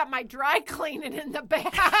mean, I got my dry cleaning in the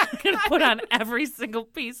back. And put on every single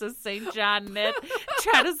piece of St. John knit.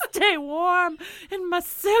 Try to stay warm in my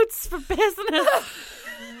suits for business.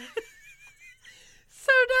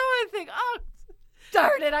 So now I think,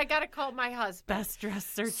 darn it, I got to call my husband. Best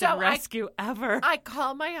dressed search and rescue ever. I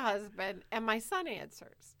call my husband, and my son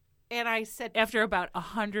answers. And I said... After about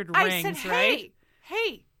 100 rings, I said, right?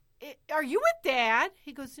 Hey, are you with Dad?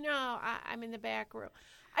 He goes, no, I'm in the back room.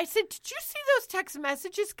 I said, did you see those text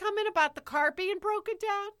messages come in about the car being broken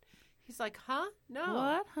down? He's like, huh? No.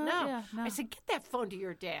 What? Huh? No. Yeah, no. I said, get that phone to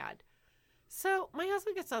your dad. So my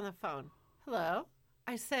husband gets on the phone. Hello?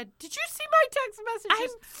 I said, did you see my text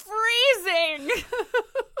messages? I'm freezing.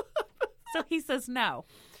 So he says no.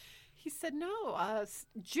 He said, no.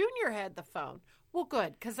 Junior had the phone. Well,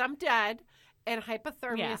 good, because I'm dead. and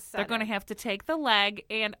hypothermia Yeah, set they're going to in. have to take the leg,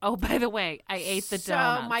 and oh, by the way, I ate the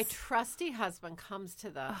donuts. So my trusty husband comes to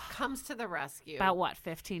the rescue. About what,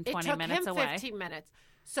 15, 20 it took minutes him away? 15 minutes.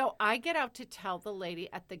 So I get out to tell the lady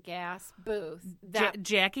at the gas booth that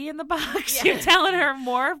Jackie in the box. Yeah. You're telling her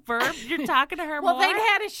more verb. You're talking to her well, more. they'd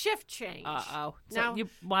had a shift change. So Now, you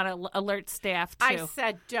want to alert staff too. I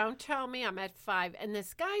said, "Don't tell me I'm at 5." And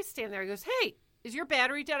this guy standing there, he goes, "Hey, is your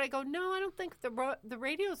battery dead?" I go, "No, I don't think the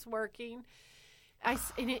radio's working."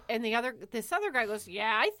 This other guy goes,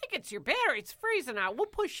 "Yeah, I think it's your battery. It's freezing out. We'll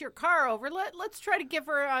push your car over. Let's try to give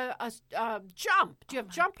her a jump. Do you have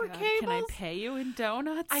jumper cables?" Can I pay you in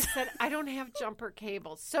donuts? I said, "I don't have jumper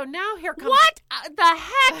cables." So now here comes What the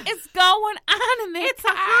heck is going on in this It's a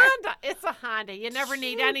Honda. It's a Honda. You never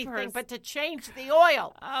need anything Jeepers. but to change the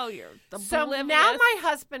oil. Oh, you're So oblivious. now my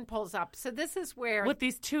husband pulls up. So this is where with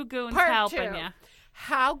these two goons part helping two, you.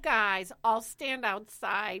 how guys all stand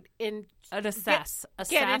outside and get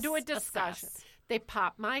into a discussion. Assess. They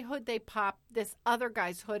pop my hood. They pop this other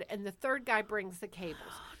guy's hood, and the third guy brings the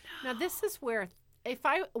cables. Now this is where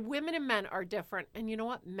women and men are different, and you know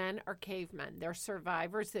what? Men are cavemen. They're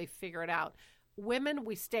survivors. They figure it out. Women,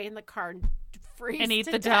 we stay in the car and freeze And eat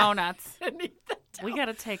to the death. donuts. And eat the We got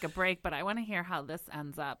to take a break, but I want to hear how this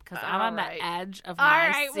ends up because I'm on right. the edge of All my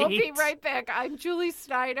right, seat. we'll be right back. I'm Julie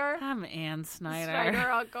Snyder. I'm Ann Snyder. Snyder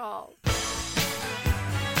on call.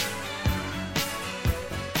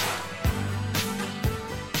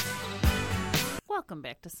 Welcome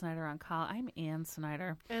back to Snyder on Call. I'm Ann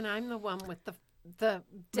Snyder. And I'm the one with the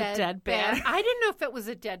dead dead battery. I didn't know if it was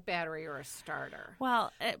a dead battery or a starter.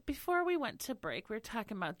 Well, before we went to break, we were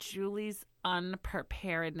talking about Julie's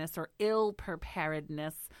unpreparedness or ill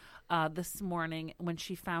preparedness this morning when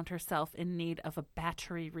she found herself in need of a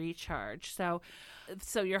battery recharge. So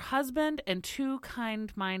your husband and two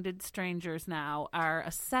kind-minded strangers now are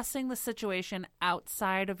assessing the situation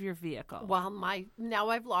outside of your vehicle. Well, now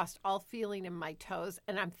I've lost all feeling in my toes,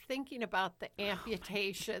 and I'm thinking about the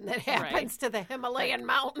amputation that happens to the Himalayan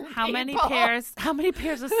mountain. How many people.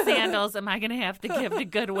 pairs of sandals am I going to have to give to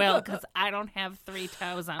Goodwill because I don't have 3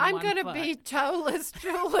 toes on I'm one going to foot? be toeless,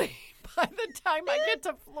 Julie, by the time I get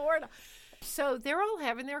to Florida. So they're all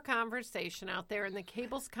having their conversation out there, and the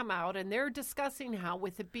cables come out, and they're discussing how,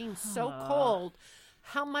 with it being so cold,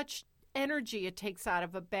 how much energy it takes out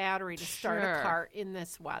of a battery to start a car in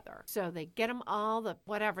this weather. So they get them all,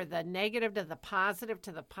 the negative to the positive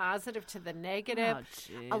to the positive to the negative.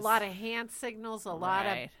 Oh, a lot of hand signals, a lot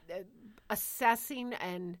of assessing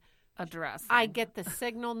and address. I get the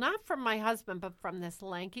signal, not from my husband, but from this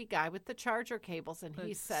lanky guy with the charger cables. And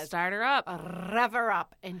he says, "Start her up." Rev her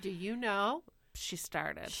up. And do you know? She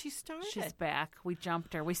started. She started. She's back. We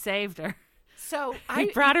jumped her. We saved her. So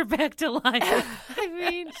We brought her back to life. I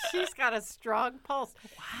mean, she's got a strong pulse.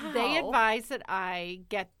 Wow. They advise that I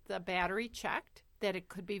get the battery checked, that it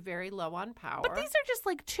could be very low on power. But these are just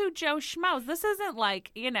like two Joe Schmoes. This isn't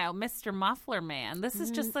like, Mr. Muffler Man. This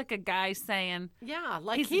is just like a guy saying, yeah,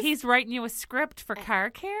 like he's writing you a script for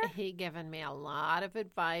car care. He given me a lot of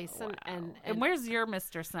advice. Wow. And where's your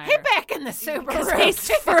Mr. Snyder? Get back in the Subaru. He's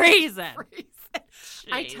freezing.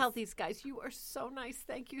 I Jeez. tell these guys, you are so nice.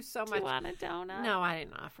 Thank you so Do much. you want a donut? No, I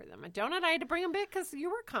didn't offer them a donut. I had to bring them back because you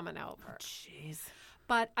were coming over. Jeez.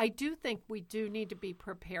 But I do think we do need to be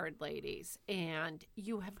prepared, ladies. And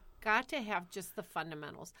you have got to have just the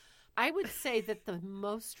fundamentals. I would say that the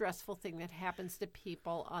most stressful thing that happens to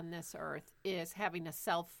people on this earth is having a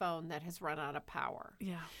cell phone that has run out of power.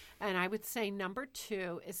 Yeah. And I would say number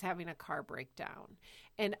 2 is having a car breakdown.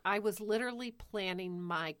 And I was literally planning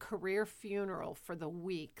my career funeral for the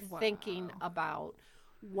week, thinking about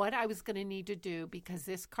what I was going to need to do because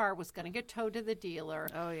this car was going to get towed to the dealer.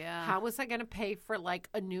 Oh, yeah. How was I going to pay for like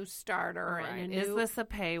a new starter and a new... Is this a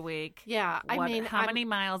pay week? Yeah, How many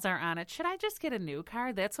miles are on it? Should I just get a new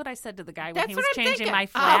car? That's what I said to the guy when That's he was what I'm changing thinking. my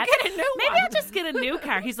flat. I'll get a new Maybe one. I'll just get a new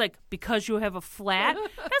car. He's like, because you have a flat? And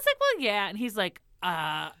I was like, well, yeah. And he's like,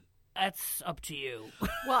 that's up to you.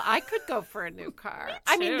 Well, I could go for a new car. Me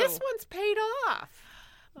I mean, this too. one's paid off.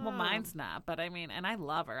 Well, mine's not, but I mean, and I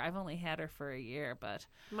love her. I've only had her for a year, but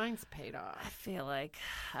Mine's paid off. I feel like,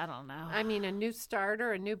 I don't know. I mean, a new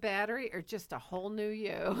starter, a new battery, or just a whole new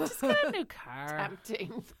you. Just get a new car.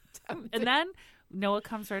 Tempting. And then Noah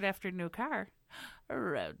comes right after new car. A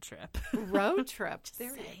road trip. Road trip.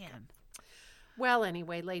 There you go. Saying. Well,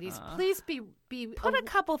 anyway, ladies, please be Put a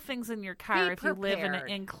couple things in your car Be if you live in an prepared.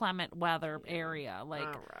 inclement weather area, like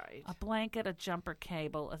All right. a blanket, a jumper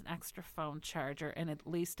cable, an extra phone charger, and at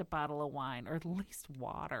least a bottle of wine, or at least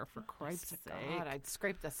water, for Christ's sake. God, I'd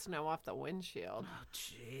scrape the snow off the windshield. Oh,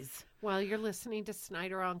 jeez. Well, you're listening to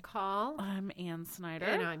Snyder on Call. I'm Ann Snyder.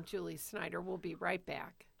 And I'm Julie Snyder. We'll be right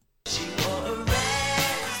back. She wore a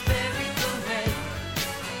raspberry beret,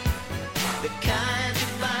 the kind you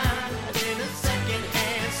find in a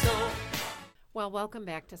second-hand store. Well, welcome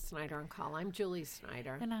back to Snyder on Call. I'm Julie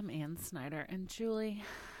Snyder. And I'm Ann Snyder. And Julie,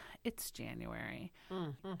 it's January.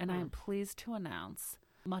 Mm-hmm. And I am pleased to announce,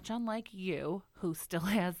 much unlike you, who still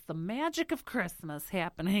has the magic of Christmas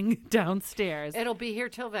happening downstairs. It'll be here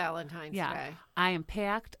till Valentine's Day. I am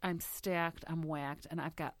packed, I'm stacked, I'm whacked, and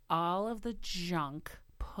I've got all of the junk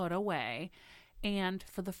put away. And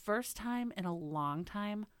for the first time in a long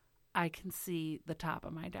time, I can see the top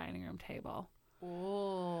of my dining room table.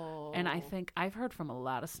 Oh. And I think I've heard from a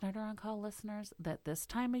lot of Snyder on Call listeners that this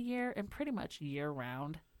time of year, and pretty much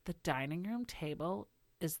year-round, the dining room table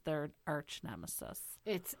is their arch nemesis.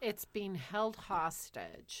 It's being held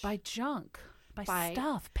hostage. By junk, by By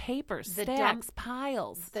stuff, papers, the stacks,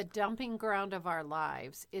 piles. The dumping ground of our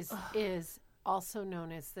lives is also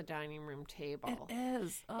known as the dining room table. It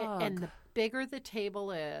is. And the bigger the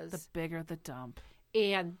table is, the bigger the dump.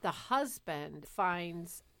 and the husband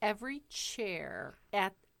finds every chair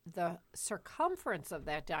at the circumference of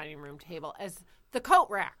that dining room table as the coat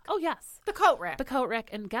rack. Oh, yes. The coat rack. The coat rack.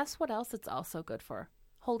 And guess what else it's also good for?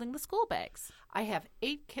 Holding the school bags. I have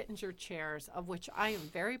 8 Kittinger chairs, of which I am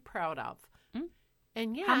very proud of.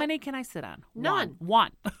 And yeah, How many can I sit on? None.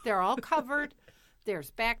 One. they're all covered.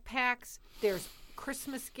 There's backpacks. There's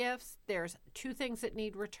Christmas gifts. There's 2 things that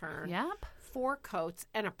need return. Yep. 4 coats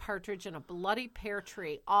and a partridge and a bloody pear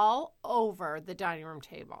tree all over the dining room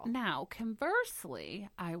table. Now, conversely,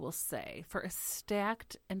 I will say, for as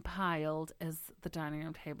stacked and piled as the dining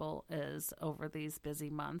room table is over these busy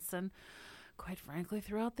months, and quite frankly,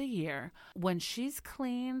 throughout the year, when she's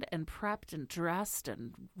cleaned and prepped and dressed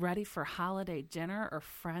and ready for holiday dinner or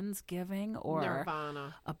Friendsgiving or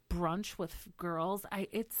Nirvana. a brunch with girls,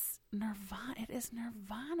 it's Nirvana. It is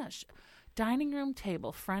Nirvana. Dining room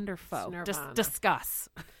table, friend or foe? Just Nirvana. discuss.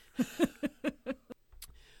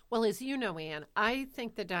 Well, as you know, Ann, I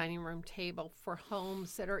think the dining room table for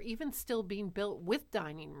homes that are even still being built with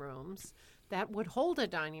dining rooms that would hold a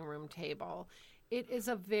dining room table, it is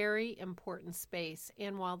a very important space.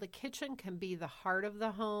 And while the kitchen can be the heart of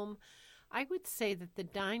the home, I would say that the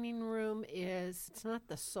dining room it's not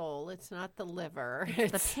the soul, it's not the liver.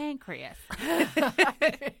 The pancreas.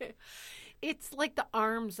 It's like the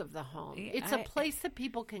arms of the home. It's a place that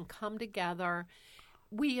people can come together.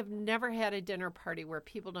 We have never had a dinner party where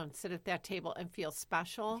people don't sit at that table and feel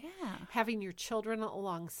special. Yeah. Having your children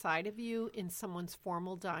alongside of you in someone's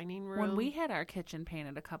formal dining room. When we had our kitchen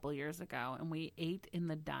painted a couple years ago and we ate in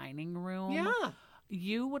the dining room, Yeah.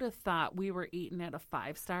 you would have thought we were eating at a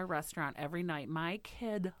 5-star restaurant every night. My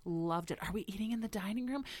kid loved it. Are we eating in the dining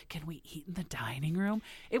room? Can we eat in the dining room?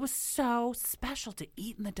 It was so special to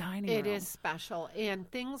eat in the dining room. It is special.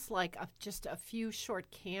 And things like just a few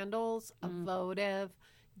short candles, a votive,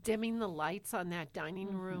 dimming the lights on that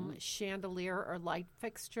dining room chandelier or light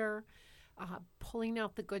fixture, pulling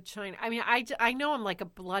out the good china. I mean, I know I'm like a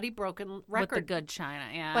bloody broken record. With the good china,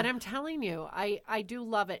 yeah. But I'm telling you, I do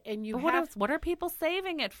love it. And what are people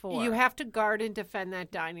saving it for? You have to guard and defend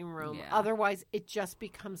that dining room. Yeah. Otherwise, it just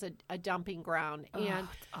becomes a dumping ground. Ugh, And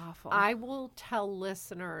it's awful. I will tell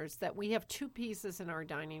listeners that we have 2 pieces in our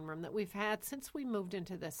dining room that we've had since we moved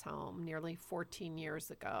into this home nearly 14 years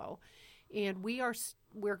ago. And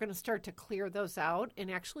we're going to start to clear those out and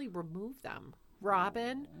actually remove them.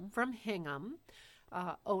 Robin from Hingham,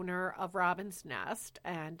 owner of Robin's Nest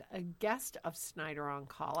and a guest of Snyder on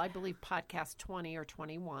Call, I believe podcast 20 or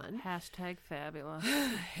 21. Hashtag fabulous.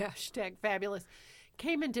 Hashtag fabulous.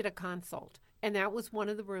 Came and did a consult. And that was one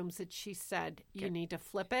of the rooms that she said, you need to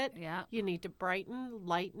flip it. Yeah. You need to brighten,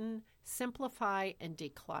 lighten, simplify, and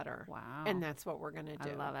declutter. Wow. And that's what we're going to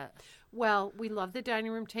do. I love it. Well, we love the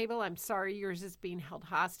dining room table. I'm sorry yours is being held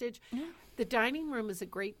hostage. Yeah. The dining room is a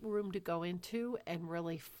great room to go into and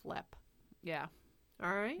really flip. Yeah.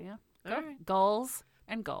 All right? Yeah. All right. Goals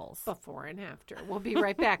and goals. Before and after. We'll be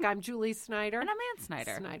right back. I'm Julie Snyder. And I'm Ann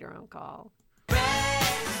Snyder. Snyder on Call.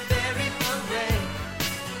 Raspberry beret.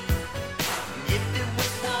 If it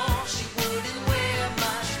was warm, she wouldn't wear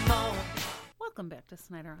much more. Welcome back to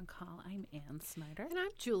Snyder on Call. I'm Ann Snyder. And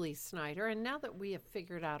I'm Julie Snyder. And now that we have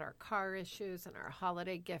figured out our car issues and our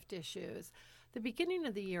holiday gift issues, The beginning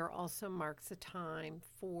of the year also marks a time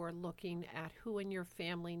for looking at who in your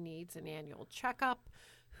family needs an annual checkup,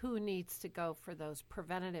 who needs to go for those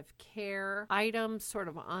preventative care items sort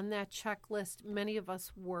of on that checklist. Many of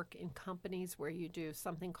us work in companies where you do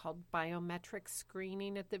something called biometric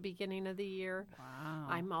screening at the beginning of the year. Wow.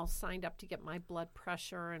 I'm all signed up to get my blood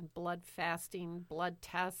pressure and blood fasting, blood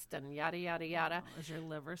test, and yada, yada, yada. Is your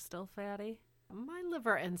liver still fatty? My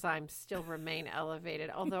liver enzymes still remain elevated,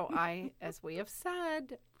 although I, as we have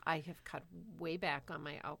said, I have cut way back on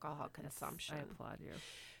my alcohol consumption. I applaud you.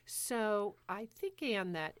 So I think,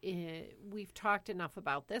 Ann, that we've talked enough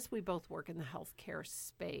about this. We both work in the healthcare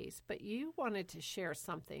space, but you wanted to share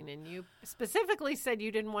something, and you specifically said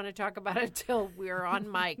you didn't want to talk about it until we were on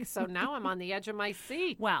mic. So now I'm on the edge of my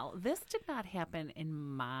seat. Well, this did not happen in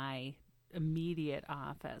my immediate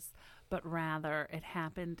office, but rather it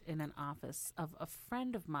happened in an office of a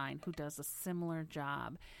friend of mine who does a similar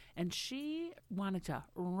job, and she wanted to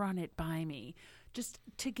run it by me just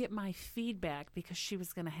to get my feedback because she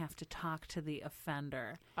was going to have to talk to the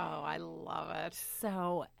offender. Oh, I love it.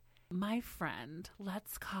 So my friend,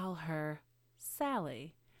 let's call her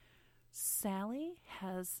Sally. Sally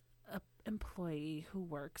has an employee who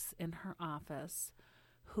works in her office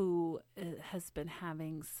who has been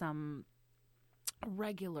having some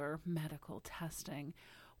regular medical testing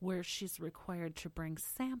where she's required to bring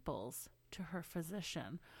samples to her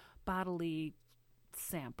physician, bodily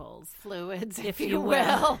samples, Fluids, if you you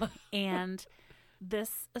will. will. And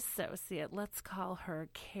this associate, let's call her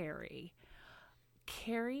Carrie.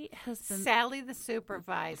 Carrie has been... Sally the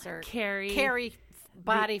supervisor. Carrie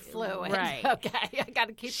body fluid. Right. Okay, I got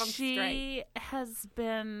to keep them straight. She has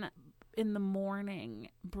been, in the morning,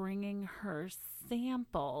 bringing her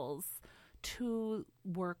samples to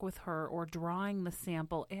work with her or drawing the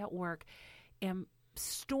sample at work and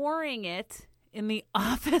storing it in the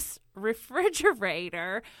office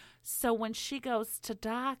refrigerator. So when she goes to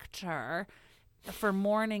doctor for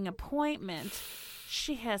morning appointment,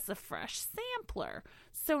 she has a fresh sampler.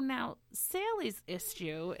 So now Sally's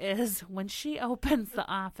issue is when she opens the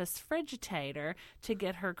office Frigidator to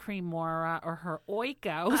get her Cremora or her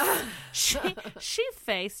Oikos, she's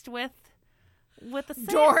faced with a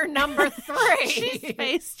Door number 3. She's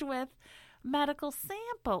faced with medical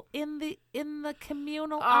sample in the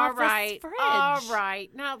communal All office right. fridge. All right.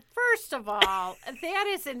 Now, first of all, that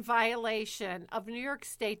is in violation of New York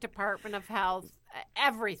State Department of Health,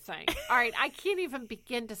 everything. All right. I can't even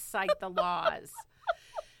begin to cite the laws.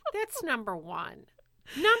 That's number one.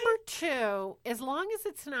 Number two, as long as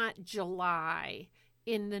it's not July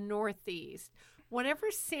in the Northeast,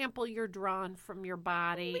 whatever sample you're drawing from your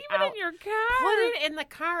body, Leave it in your car. put it in the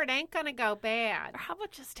car. It ain't going to go bad. Or how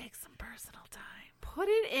about just take some personal time? Put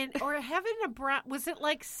it in, or have it in a brown. Was it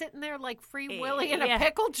like sitting there like Free Willy in a Yeah.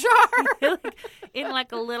 pickle jar? In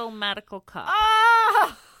like a little medical cup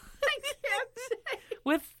Oh, I can't say.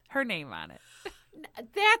 with her name on it.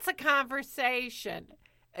 That's a conversation.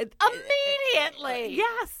 Immediately.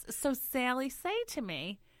 Yes. So Sally, say to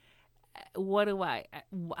me,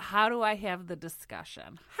 how do I have the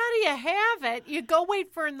discussion? How do you have it? You go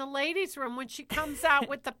wait for her in the ladies' room when she comes out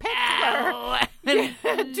with the pickler.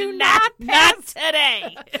 Do not Not pass.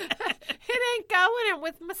 today. It ain't going in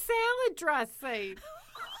with my salad dressing.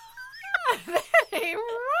 That ain't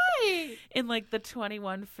right. In like the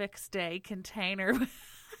 21 fixed day container.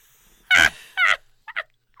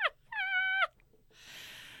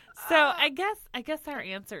 So I guess our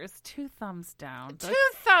answer is 2 thumbs down. 2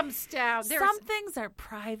 thumbs down. Some things are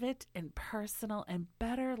private and personal and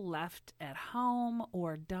better left at home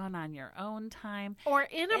or done on your own time. Or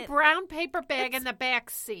in a brown paper bag in the back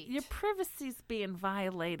seat. Your privacy's being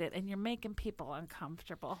violated and you're making people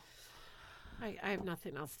uncomfortable. I have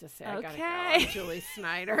nothing else to say. I gotta go. Okay. I'm Julie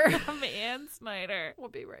Snyder. I'm Ann Snyder. We'll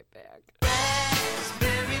be right back.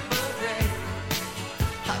 Raspberry Beret.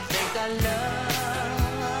 I think I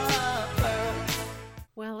love her.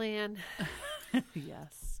 Well, Ann,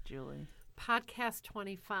 Yes, Julie. podcast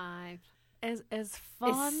 25. As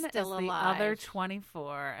fun as still the alive. other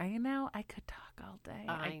 24. I could talk all day.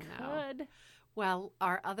 I know. could. Well,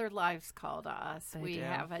 our other lives call to us. They We do.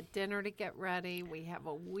 have a dinner to get ready. We have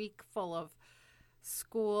a week full of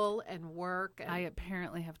school and work. And I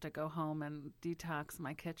apparently have to go home and detox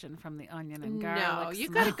my kitchen from the onion and garlic. no, you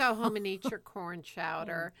got to go home and eat your corn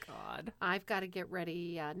chowder. Oh, God. I've got to get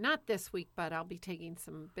ready, not this week, but I'll be taking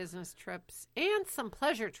some business trips and some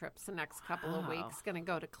pleasure trips the next couple of Wow. weeks. Going to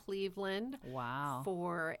go to Cleveland Wow.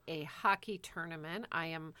 for a hockey tournament. I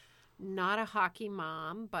am not a hockey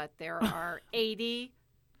mom, but there are 80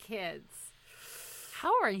 kids.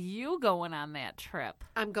 How are you going on that trip?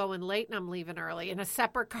 I'm going late and I'm leaving early in a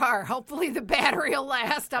separate car. Hopefully the battery will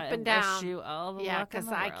last up and down. Wish you all the Yeah, luck in because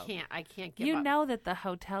the I world. can't give You up. know that the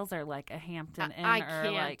hotels are like a Hampton Inn I or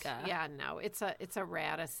can't. like a... Yeah, no, it's a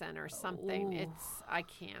Radisson or something. Ooh. I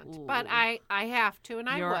can't, Ooh. but I have to, and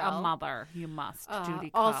I You're will. a mother. You must. Judy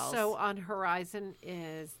calls. Also on horizon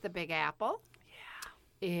is the Big Apple.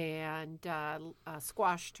 And a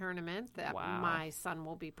squash tournament that Wow. my son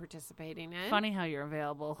will be participating in. Funny how you're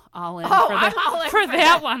available all in Oh, for, I'm all in for for that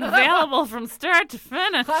that. one. Available from start to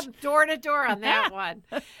finish. I'm door to door on that one.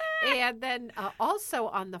 And then also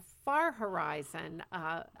on the far horizon,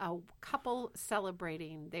 a couple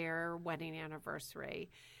celebrating their wedding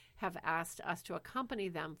anniversary have asked us to accompany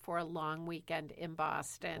them for a long weekend in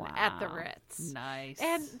Boston at the Wow. Ritz. Nice.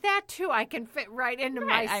 And that, too, I can fit right into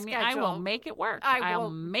Right. my I mean, schedule. I will make it work. I I'll will-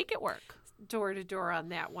 make it work. Door to door on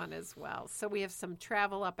that one as well. So we have some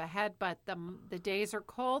travel up ahead, but the days are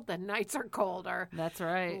cold, the nights are colder. That's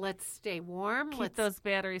right. Let's stay warm. Keep Let's those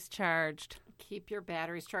batteries charged. keep your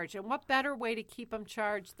batteries charged. And what better way to keep them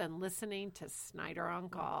charged than listening to Snyder on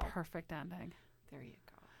Call? Perfect ending. There you go.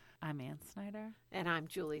 I'm Ann Snyder. And I'm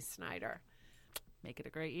Julie Snyder. Make it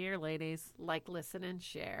a great year, ladies. Like, listen, and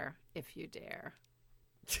share if you dare.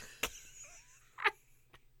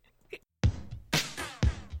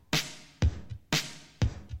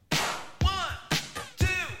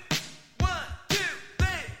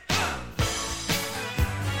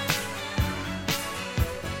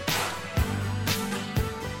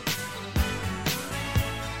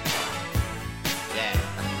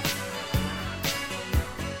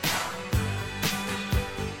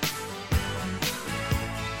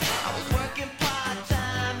 I was working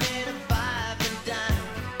part-time in a five and dime.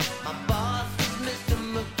 My boss was Mr.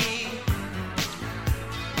 McGee.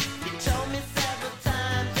 He told me several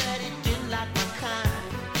times that he didn't like my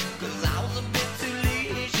kind, 'cause I was a bit too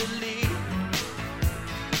leisurely.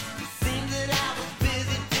 It seemed that I was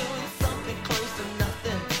busy doing something close to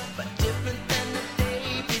nothing, but different than the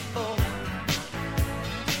day before.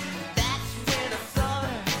 That's when I saw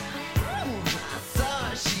her. I saw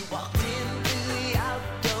her. She walked into the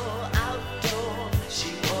outdoor. She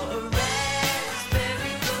wore a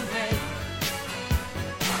raspberry beret,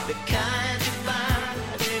 the kind you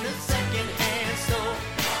find in a second-hand store.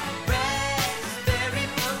 Raspberry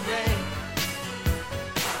beret.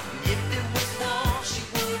 If it was warm, she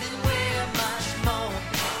wouldn't wear much more.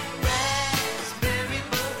 Raspberry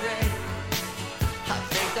beret. I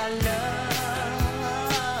think I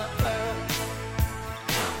love her.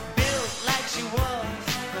 Built like she was,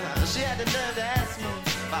 she had the nerve to ask me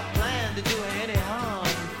if I planned to do her any harm.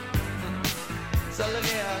 So look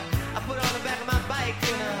here, I put her on the back of my bike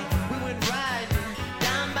and we went riding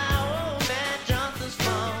down by old man Johnson's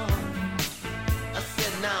farm. I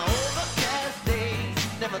said, now overcast days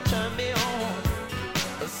never turn me on.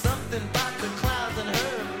 There's something about the clouds and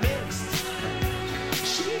her mixed.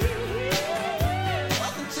 She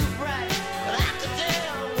wasn't too bright, but I could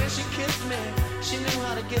tell when she kissed me, she knew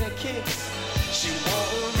how to get a kiss. She wore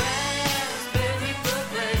a raspberry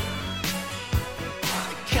beret,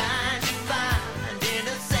 the kind you find in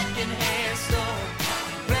a second-hand store.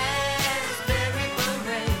 Raspberry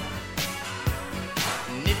beret.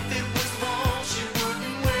 And if it was warm, she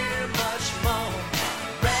wouldn't wear much more.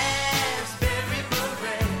 Raspberry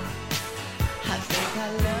beret. I think I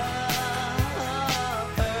love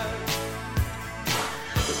her.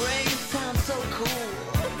 The rain sounds so cool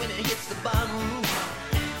when it hits the bottom roof.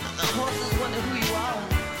 And the horses wonder who you are.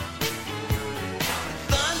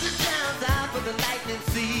 The thunder drowns out, but the lightning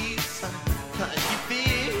sees. You